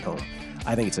exploit that at home.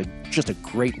 I think it's just a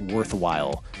great,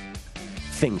 worthwhile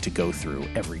thing to go through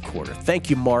every quarter. Thank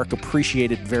you, Mark.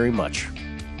 Appreciate it very much.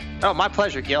 Oh, my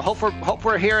pleasure, Gil. Hope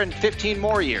we're here in 15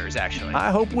 more years, actually.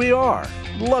 I hope we are.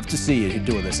 Love to see you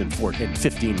doing this in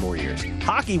 15 more years.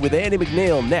 Hockey with Andy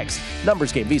McNeil next.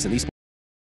 Numbers Game, VSiN, the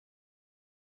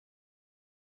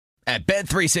At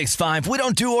Bet365, we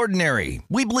don't do ordinary.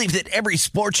 We believe that every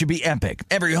sport should be epic.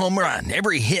 Every home run,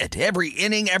 every hit, every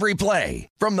inning, every play.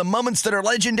 From the moments that are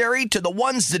legendary to the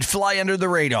ones that fly under the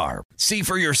radar. See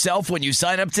for yourself when you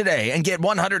sign up today and get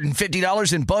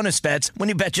 $150 in bonus bets when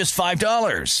you bet just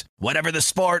 $5. Whatever the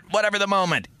sport, whatever the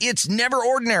moment, it's never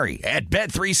ordinary at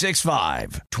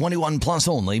Bet365. 21 plus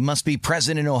only. Must be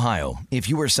present in Ohio. If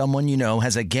you or someone you know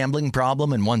has a gambling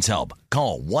problem and wants help,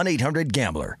 call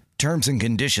 1-800-GAMBLER. Terms and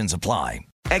conditions apply.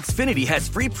 Xfinity has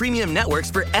free premium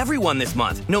networks for everyone this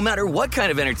month, no matter what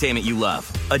kind of entertainment you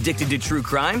love. Addicted to true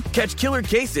crime? Catch killer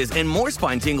cases and more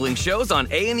spine-tingling shows on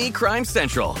A&E Crime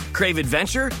Central. Crave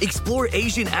adventure? Explore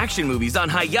Asian action movies on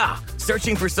Hi-YAH.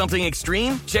 Searching for something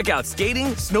extreme? Check out skating,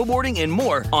 snowboarding, and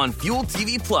more on Fuel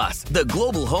TV Plus, the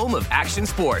global home of action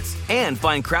sports. And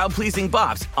find crowd-pleasing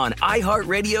bops on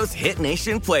iHeartRadio's Hit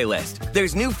Nation playlist.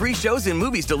 There's new free shows and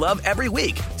movies to love every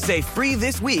week. Say free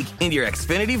this week in your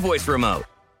Xfinity voice remote.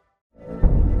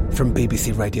 From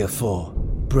BBC Radio 4,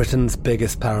 Britain's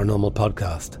biggest paranormal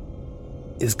podcast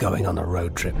is going on a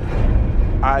road trip.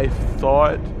 I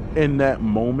thought in that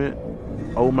moment,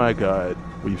 oh my God,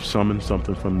 we've summoned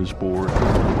something from this board.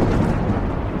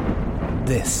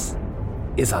 This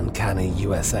is Uncanny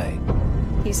USA.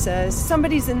 He says,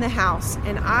 somebody's in the house,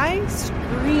 and I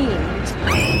screamed.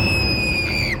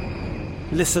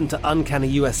 Listen to Uncanny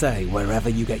USA wherever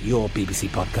you get your BBC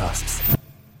podcasts,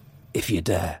 if you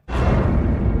dare.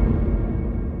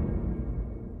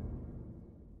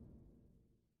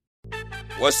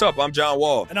 What's up? I'm John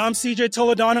Wall. And I'm CJ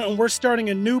Toledano, and we're starting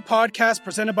a new podcast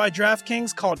presented by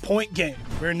DraftKings called Point Game.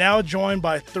 We're now joined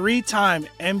by three-time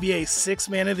NBA Sixth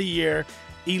Man of the Year,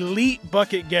 elite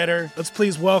bucket getter. Let's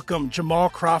please welcome Jamal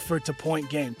Crawford to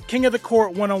Point Game. King of the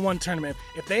Court one-on-one tournament.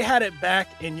 If they had it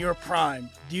back in your prime,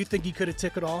 do you think you could have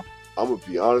took it all? I'm going to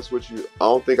be honest with you. I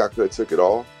don't think I could have took it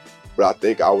all, but I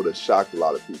think I would have shocked a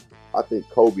lot of people. I think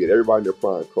Kobe and everybody in their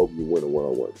prime, Kobe would win a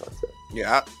one-on-one contest.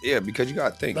 Yeah, because you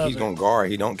got to think he's going to guard.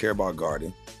 He don't care about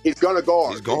guarding. He's going to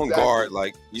guard. He's going to guard.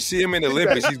 Like, you see him in the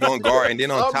Olympics, he's going to guard. And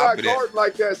then on top of that. I'm not guarding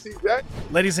like that, see that?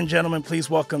 Ladies and gentlemen, please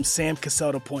welcome Sam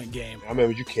Cassell to Point Game. I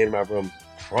remember you came out from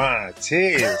crying,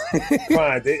 tears.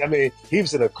 I mean, he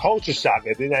was in a culture shock.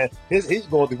 And then he's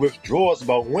going through withdrawals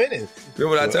about winning.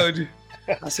 Remember what I told you?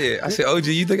 I said, OG,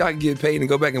 you think I can get paid and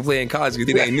go back and play in college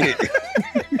because it ain't it?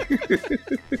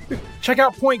 Check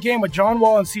out Point Game with John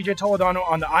Wall and CJ Toledano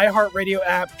on the iHeartRadio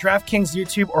app, DraftKings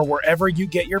YouTube, or wherever you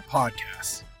get your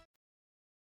podcasts.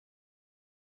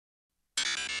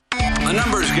 A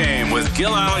numbers game with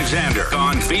Gil Alexander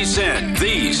on VSiN,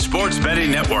 the Sports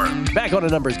Betting Network. Back on A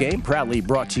Numbers Game, proudly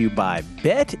brought to you by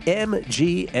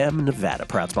BetMGM Nevada,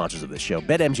 proud sponsors of this show.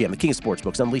 BetMGM, the king of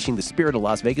sportsbooks, unleashing the spirit of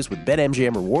Las Vegas with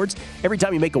BetMGM rewards. Every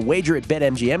time you make a wager at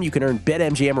BetMGM, you can earn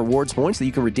BetMGM rewards points that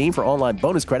you can redeem for online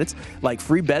bonus credits like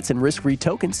free bets and risk-free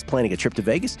tokens. Planning a trip to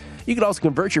Vegas? You can also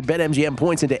convert your BetMGM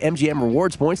points into MGM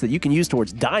rewards points that you can use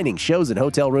towards dining, shows, and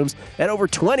hotel rooms at over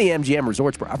 20 MGM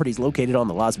Resorts properties located on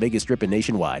the Las Vegas Strip and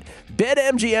nationwide.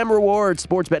 BetMGM Rewards,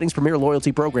 sports betting's premier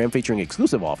loyalty program featuring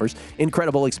exclusive offers,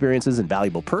 incredible experiences, and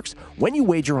valuable perks. When you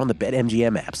wager on the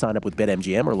BetMGM app, sign up with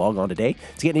BetMGM or log on today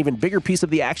to get an even bigger piece of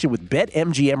the action with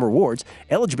BetMGM Rewards.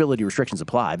 Eligibility restrictions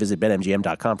apply. Visit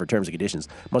BetMGM.com for terms and conditions.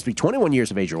 Must be 21 years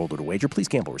of age or older to wager. Please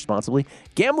gamble responsibly.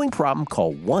 Gambling problem?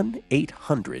 Call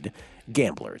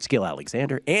 1-800-GAMBLER. It's Gil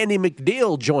Alexander. Andy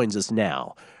McNeil joins us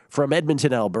now from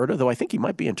Edmonton, Alberta, though I think he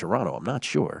might be in Toronto. I'm not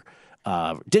sure.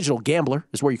 Digital Gambler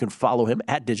is where you can follow him,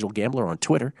 at Digital Gambler on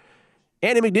Twitter.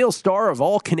 Andy McNeil, star of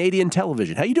all Canadian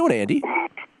television. How you doing, Andy?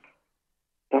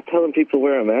 Stop telling people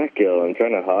where I'm at, Gil. I'm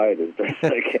trying to hide as best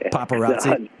I can.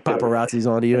 Paparazzi's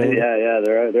on to you, Andy? Yeah,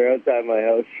 they're outside my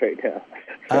house right now.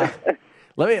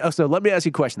 Let me ask you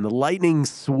a question. The Lightning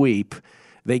sweep,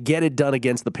 they get it done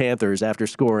against the Panthers after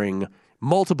scoring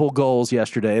multiple goals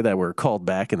yesterday that were called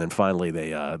back, and then finally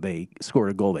they scored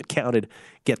a goal that counted,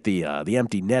 get the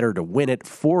empty netter to win it.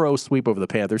 4-0 sweep over the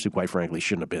Panthers, who quite frankly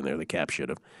shouldn't have been there. The Caps should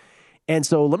have. And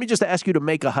so let me just ask you to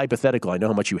make a hypothetical. I know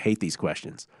how much you hate these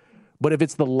questions. But if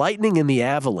it's the Lightning and the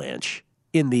Avalanche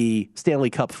in the Stanley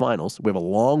Cup Finals, we have a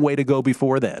long way to go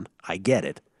before then. I get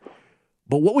it.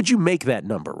 But what would you make that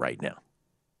number right now?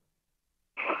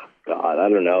 God, I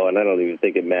don't know, and I don't even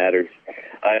think it matters.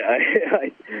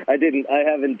 I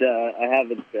haven't.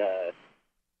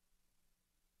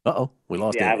 We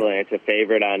lost the Avalanche a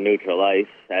favorite on neutral ice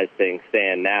as things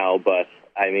stand now, but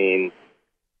I mean,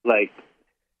 like,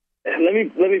 let me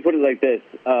put it like this: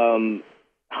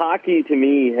 hockey to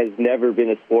me has never been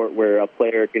a sport where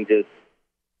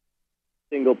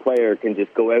single player can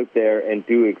just go out there and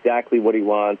do exactly what he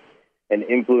wants and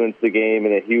influence the game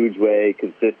in a huge way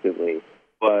consistently.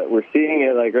 but we're seeing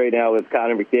it like right now with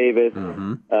Connor McDavid,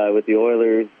 with the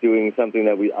Oilers doing something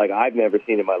that I've never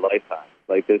seen in my lifetime.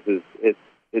 Like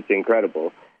it's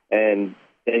incredible. And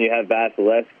then you have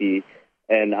Vasilevsky,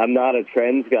 and I'm not a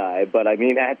trends guy, but I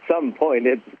mean at some point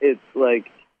it's like,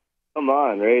 come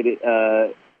on,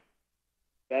 right?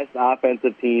 Best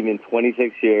offensive team in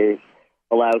 26 years,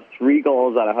 allows 3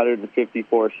 goals on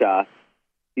 154 shots.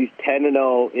 He's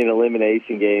 10-0 in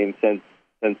elimination games since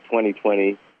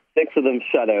 2020. 6 of them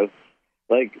shutouts.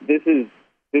 Like this is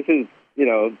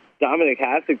Dominic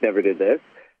Hasek never did this,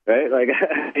 right? Like,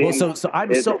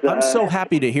 I'm so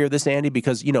happy to hear this, Andy,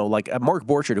 because like Mark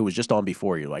Borchard, who was just on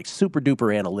before you, like super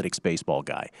duper analytics baseball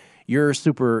guy. You're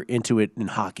super into it in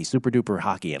hockey, super duper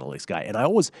hockey analytics guy, and I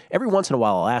always every once in a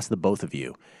while I'll ask the both of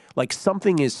you, like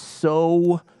something is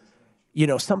so,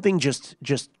 something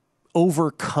just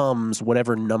overcomes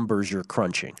whatever numbers you're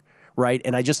crunching. Right.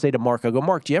 And I just say to Mark, I go,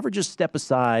 Mark, do you ever just step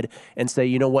aside and say,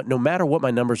 you know what, no matter what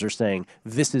my numbers are saying,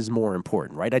 this is more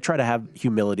important, right? I try to have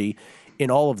humility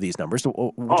in all of these numbers.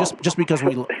 Just because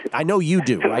I know you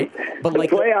do, right? But like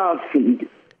the playoffs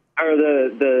are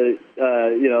the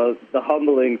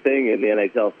humbling thing in the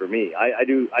NHL for me. I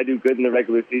do good in the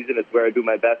regular season. It's where I do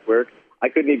my best work. I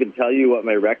couldn't even tell you what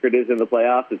my record is in the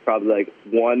playoffs. It's probably like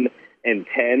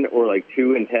 1-10 or like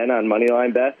 2-10 on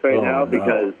Moneyline bets right now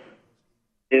because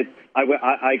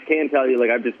I can't tell you, like,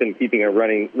 I've just been keeping a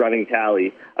running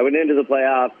tally. I went into the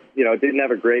playoffs, didn't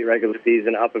have a great regular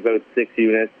season, up about 6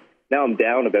 units. Now I'm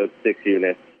down about 6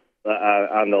 units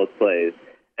on those plays.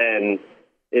 And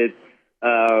it's,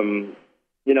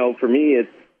 for me,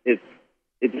 it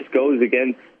just goes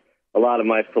against a lot of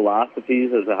my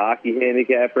philosophies as a hockey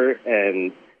handicapper.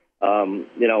 And,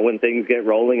 when things get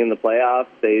rolling in the playoffs,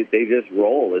 they just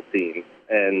roll, it seems.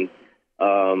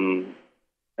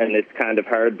 And it's kind of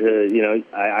hard to,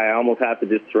 I almost have to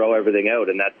just throw everything out,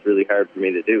 and that's really hard for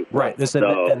me to do. Right.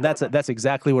 And that's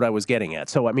exactly what I was getting at.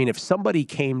 So, I mean, if somebody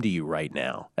came to you right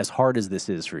now, as hard as this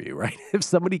is for you, right? If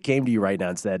somebody came to you right now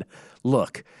and said,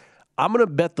 look, I'm going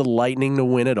to bet the Lightning to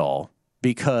win it all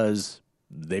because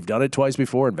they've done it twice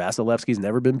before and Vasilevsky's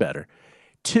never been better.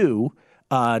 2,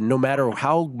 no matter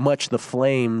how much the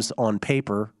Flames on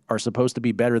paper are supposed to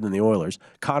be better than the Oilers,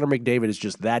 Connor McDavid is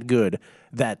just that good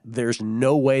that there's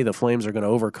no way the Flames are going to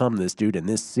overcome this dude in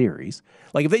this series.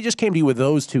 Like, if they just came to you with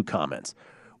those 2 comments,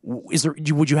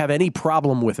 would you have any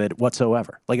problem with it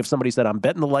whatsoever? Like, if somebody said, "I'm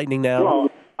betting the Lightning now," well,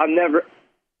 I'm never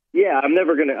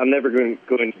going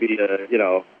to be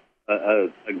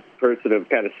a person of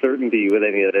kind of certainty with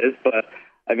any of this. But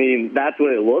I mean, that's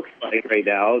what it looks like right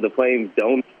now. The Flames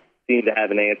don't seem to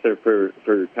have an answer for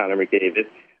Connor McDavid.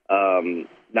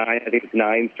 I think it's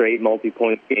 9 straight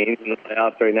multi-point games in the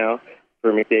playoffs right now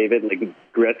for McDavid. Like,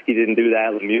 Gretzky didn't do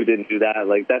that, Lemieux didn't do that.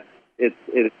 Like, it's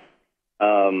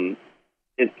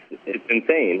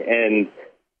insane. And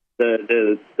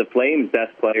the Flames'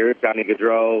 best players, Johnny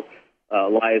Gaudreau,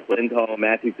 Elias Lindholm,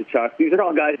 Matthew Tkachuk, these are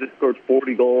all guys that scored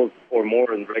 40 goals or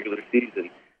more in the regular season,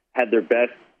 had the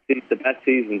best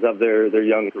seasons of their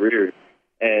young careers,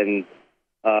 and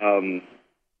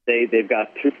they've got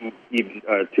 2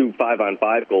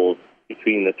 5-on-5 goals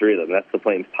between the 3 of them. That's the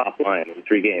Flames' top line in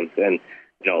 3 games, and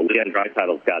Leon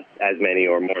Draisaitl's got as many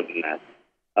or more than that.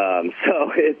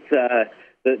 So it's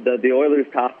the Oilers'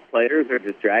 top players are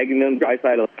just dragging them.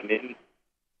 Draisaitl come in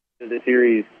to the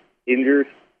series injured,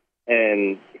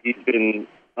 and he's been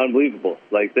unbelievable.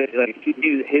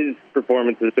 His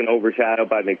performance has been overshadowed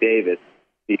by McDavid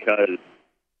because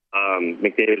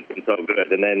McDavid's been so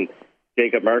good. And then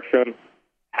Jacob Markstrom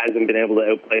hasn't been able to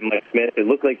outplay Mike Smith. It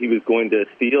looked like he was going to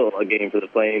steal a game for the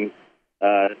Flames.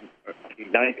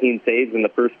 19 saves in the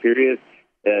first period.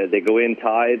 They go in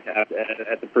tied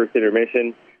at the first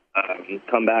intermission,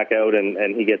 come back out,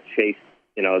 and he gets chased.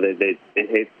 They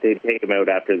take him out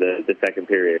after the second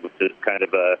period, which is kind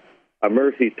of a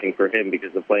mercy thing for him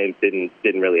because the Flames didn't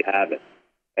really have it.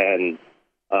 And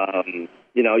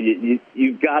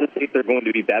you've got to think they're going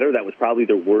to be better. That was probably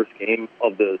their worst game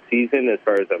of the season as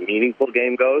far as a meaningful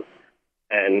game goes,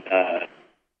 and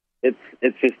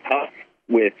it's just tough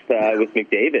with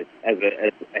McDavid as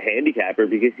a handicapper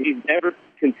because he's never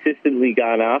consistently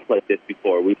gone off like this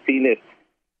before. We've seen it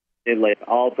in like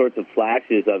all sorts of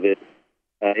flashes of it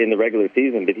in the regular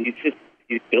season, but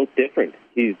he's built different.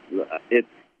 It's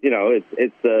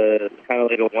kind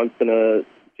of like a once in a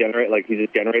like he's a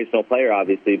generational player,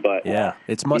 obviously, but yeah,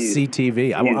 it's must-see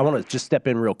TV. I want to just step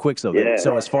in real quick. So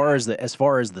as far as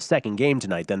the second game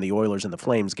tonight, then the Oilers and the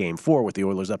Flames game 4 with the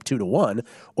Oilers up 2-1.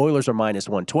 Oilers are minus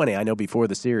 120. I know before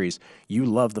the series you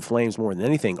love the Flames more than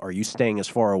anything. Are you staying as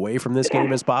far away from this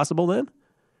game as possible then?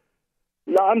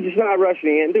 No, I'm just not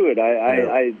rushing into it.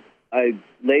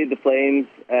 laid the Flames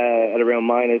at around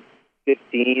minus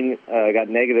 15. Got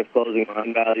negative closing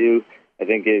line value. I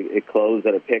think it closed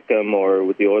at a pick'em or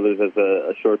with the Oilers as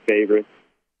a short favorite.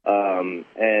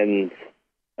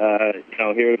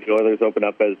 Here the Oilers open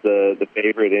up as the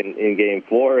favorite in Game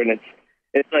 4, and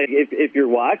it's like if you're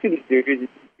watching the series,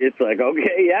 it's like,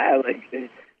 okay, yeah,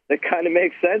 like that kind of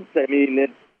makes sense. I mean,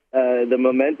 the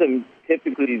momentum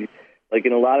typically, like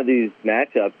in a lot of these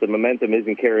matchups, the momentum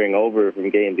isn't carrying over from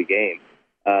game to game.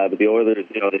 But the Oilers,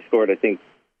 they scored, they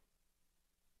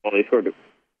scored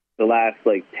the last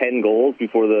 10 goals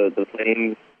before the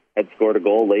Flames had scored a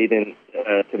goal late in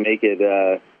to make it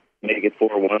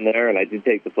 4-1 there, and I did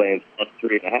take the Flames plus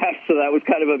 3.5, so that was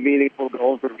kind of a meaningful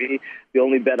goal for me. The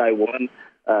only bet I won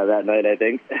that night, I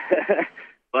think.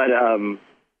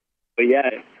 but yeah,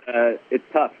 it's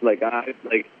tough.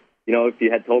 If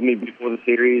you had told me before the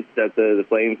series that the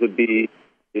Flames would be,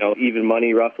 even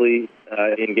money roughly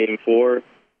in Game 4,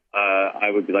 I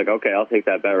would be like, okay, I'll take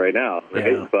that bet right now.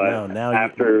 Right? Yeah, but now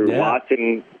after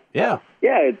watching,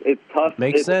 it's tough.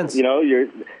 Makes sense.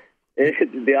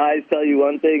 The eyes tell you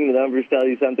one thing, the numbers tell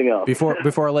you something else.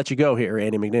 Before I let you go here,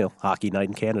 Andy McNeil, Hockey Night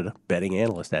in Canada, betting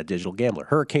analyst at Digital Gambler.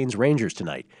 Hurricanes Rangers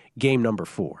tonight, game number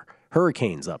 4.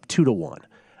 Hurricanes up 2-1.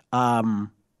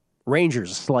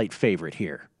 Rangers a slight favorite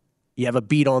here. You have a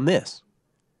beat on this?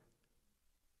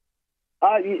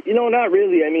 Not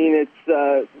really. I mean, it's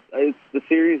the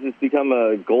series has become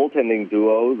a goaltending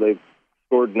duo. They've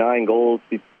scored 9 goals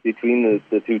between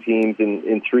the two teams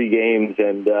in 3 games,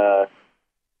 and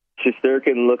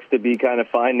Shesterkin looks to be kind of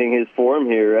finding his form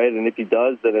here, right? And if he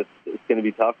does, then it's going to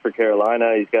be tough for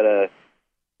Carolina. He's got a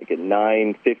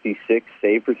 .956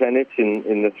 save percentage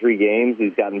in the 3 games.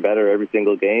 He's gotten better every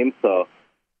single game. So,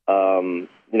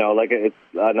 it's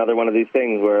another one of these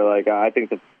things where, I think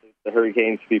the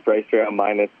Hurricanes should be priced around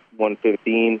minus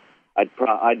 115.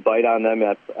 I'd bite on them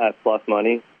at plus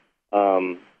money.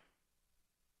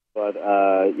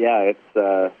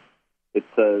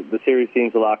 The series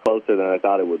seems a lot closer than I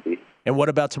thought it would be. And what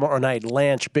about tomorrow night?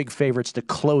 Lanch, big favorites to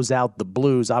close out the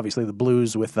Blues. Obviously, the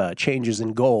Blues with changes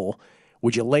in goal.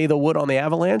 Would you lay the wood on the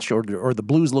Avalanche, or the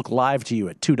Blues look live to you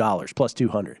at $2 plus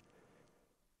 200?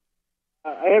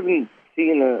 I haven't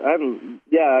seen.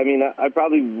 I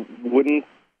probably wouldn't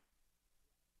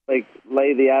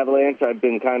lay the Avalanche. I've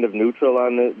been kind of neutral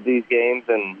on these games,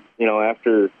 and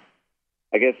after.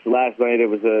 I guess last night it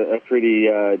was a pretty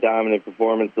dominant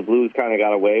performance. The Blues kind of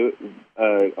got away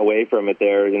from it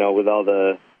there, with all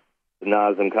the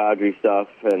Nazem Kadri stuff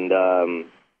and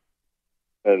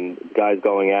guys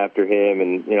going after him,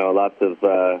 and lots of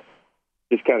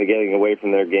just kind of getting away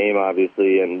from their game,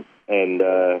 obviously. And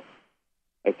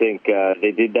I think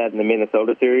they did that in the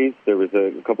Minnesota series. There was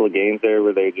a couple of games there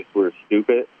where they just were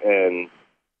stupid, and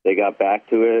they got back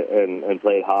to it and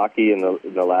played hockey in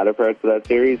the latter parts of that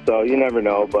series. So you never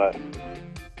know, but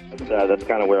that's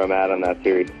kind of where I'm at on that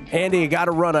series. Andy, you got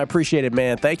to run. I appreciate it,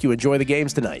 man. Thank you. Enjoy the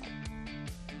games tonight.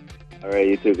 All right,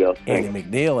 you too, Gil. Andy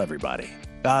McNeil, everybody.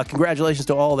 Congratulations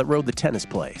to all that rode the tennis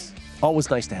plays. Always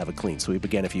nice to have a clean sweep.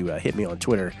 Again, if you hit me on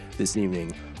Twitter this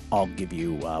evening, I'll give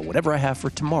you whatever I have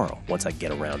for tomorrow once I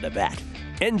get around to that.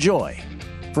 Enjoy.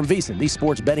 From VSiN, the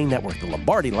Sports Betting Network, the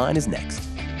Lombardi Line is next.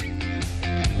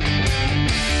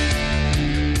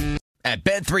 At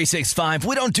Bet365,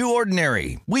 we don't do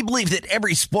ordinary. We believe that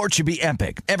every sport should be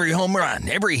epic. Every home run,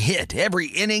 every hit, every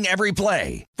inning, every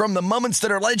play. From the moments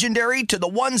that are legendary to the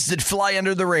ones that fly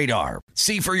under the radar.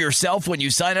 See for yourself when you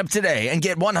sign up today and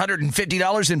get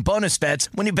 $150 in bonus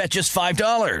bets when you bet just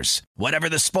 $5. Whatever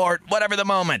the sport, whatever the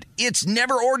moment, it's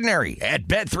never ordinary at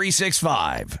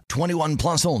Bet365. 21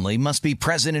 plus only. Must be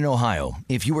present in Ohio.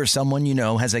 If you or someone you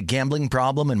know has a gambling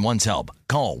problem and wants help,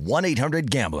 call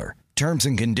 1-800-GAMBLER. Terms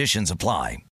and conditions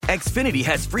apply. Xfinity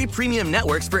has free premium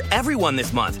networks for everyone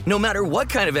this month, no matter what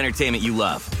kind of entertainment you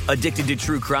love. Addicted to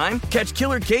true crime? Catch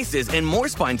killer cases and more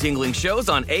spine-tingling shows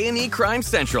on A&E Crime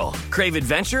Central. Crave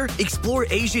adventure? Explore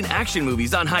Asian action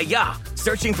movies on Hi-YAH.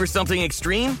 Searching for something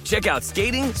extreme? Check out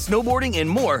skating, snowboarding, and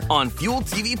more on Fuel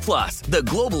TV Plus, the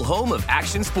global home of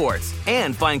action sports.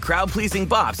 And find crowd-pleasing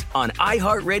bops on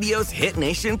iHeartRadio's Hit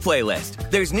Nation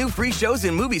playlist. There's new free shows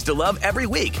and movies to love every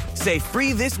week. Say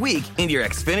free this week in your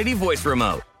Xfinity voice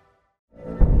remote.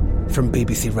 From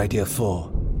BBC Radio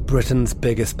 4, Britain's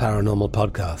biggest paranormal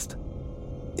podcast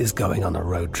is going on a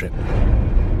road trip.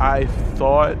 I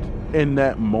thought in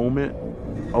that moment,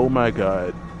 oh my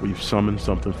God, we've summoned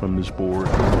something from this board.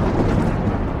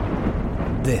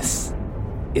 This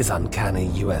is Uncanny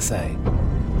USA.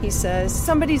 He says,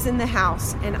 somebody's in the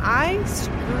house, and I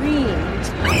screamed.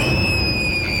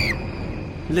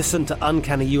 Listen to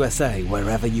Uncanny USA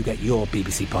wherever you get your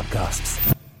BBC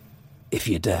podcasts, if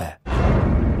you dare.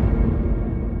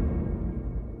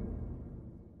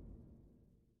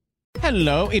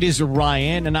 Hello, it is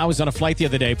Ryan, and I was on a flight the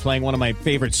other day playing one of my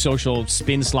favorite social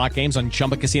spin slot games on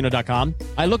ChumbaCasino.com.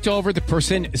 I looked over at the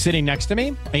person sitting next to me,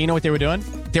 and you know what they were doing?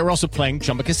 They were also playing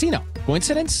Chumba Casino.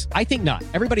 Coincidence? I think not.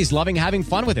 Everybody's loving having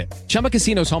fun with it. Chumba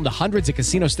Casino is home to hundreds of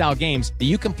casino-style games that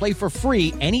you can play for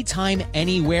free anytime,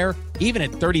 anywhere, even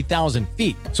at 30,000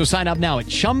 feet. So sign up now at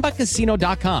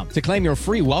ChumbaCasino.com to claim your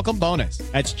free welcome bonus.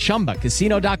 That's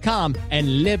ChumbaCasino.com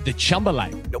and live the Chumba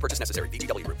life. No purchase necessary.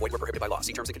 VGW. Void where prohibited by law.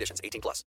 See terms and conditions. 18+.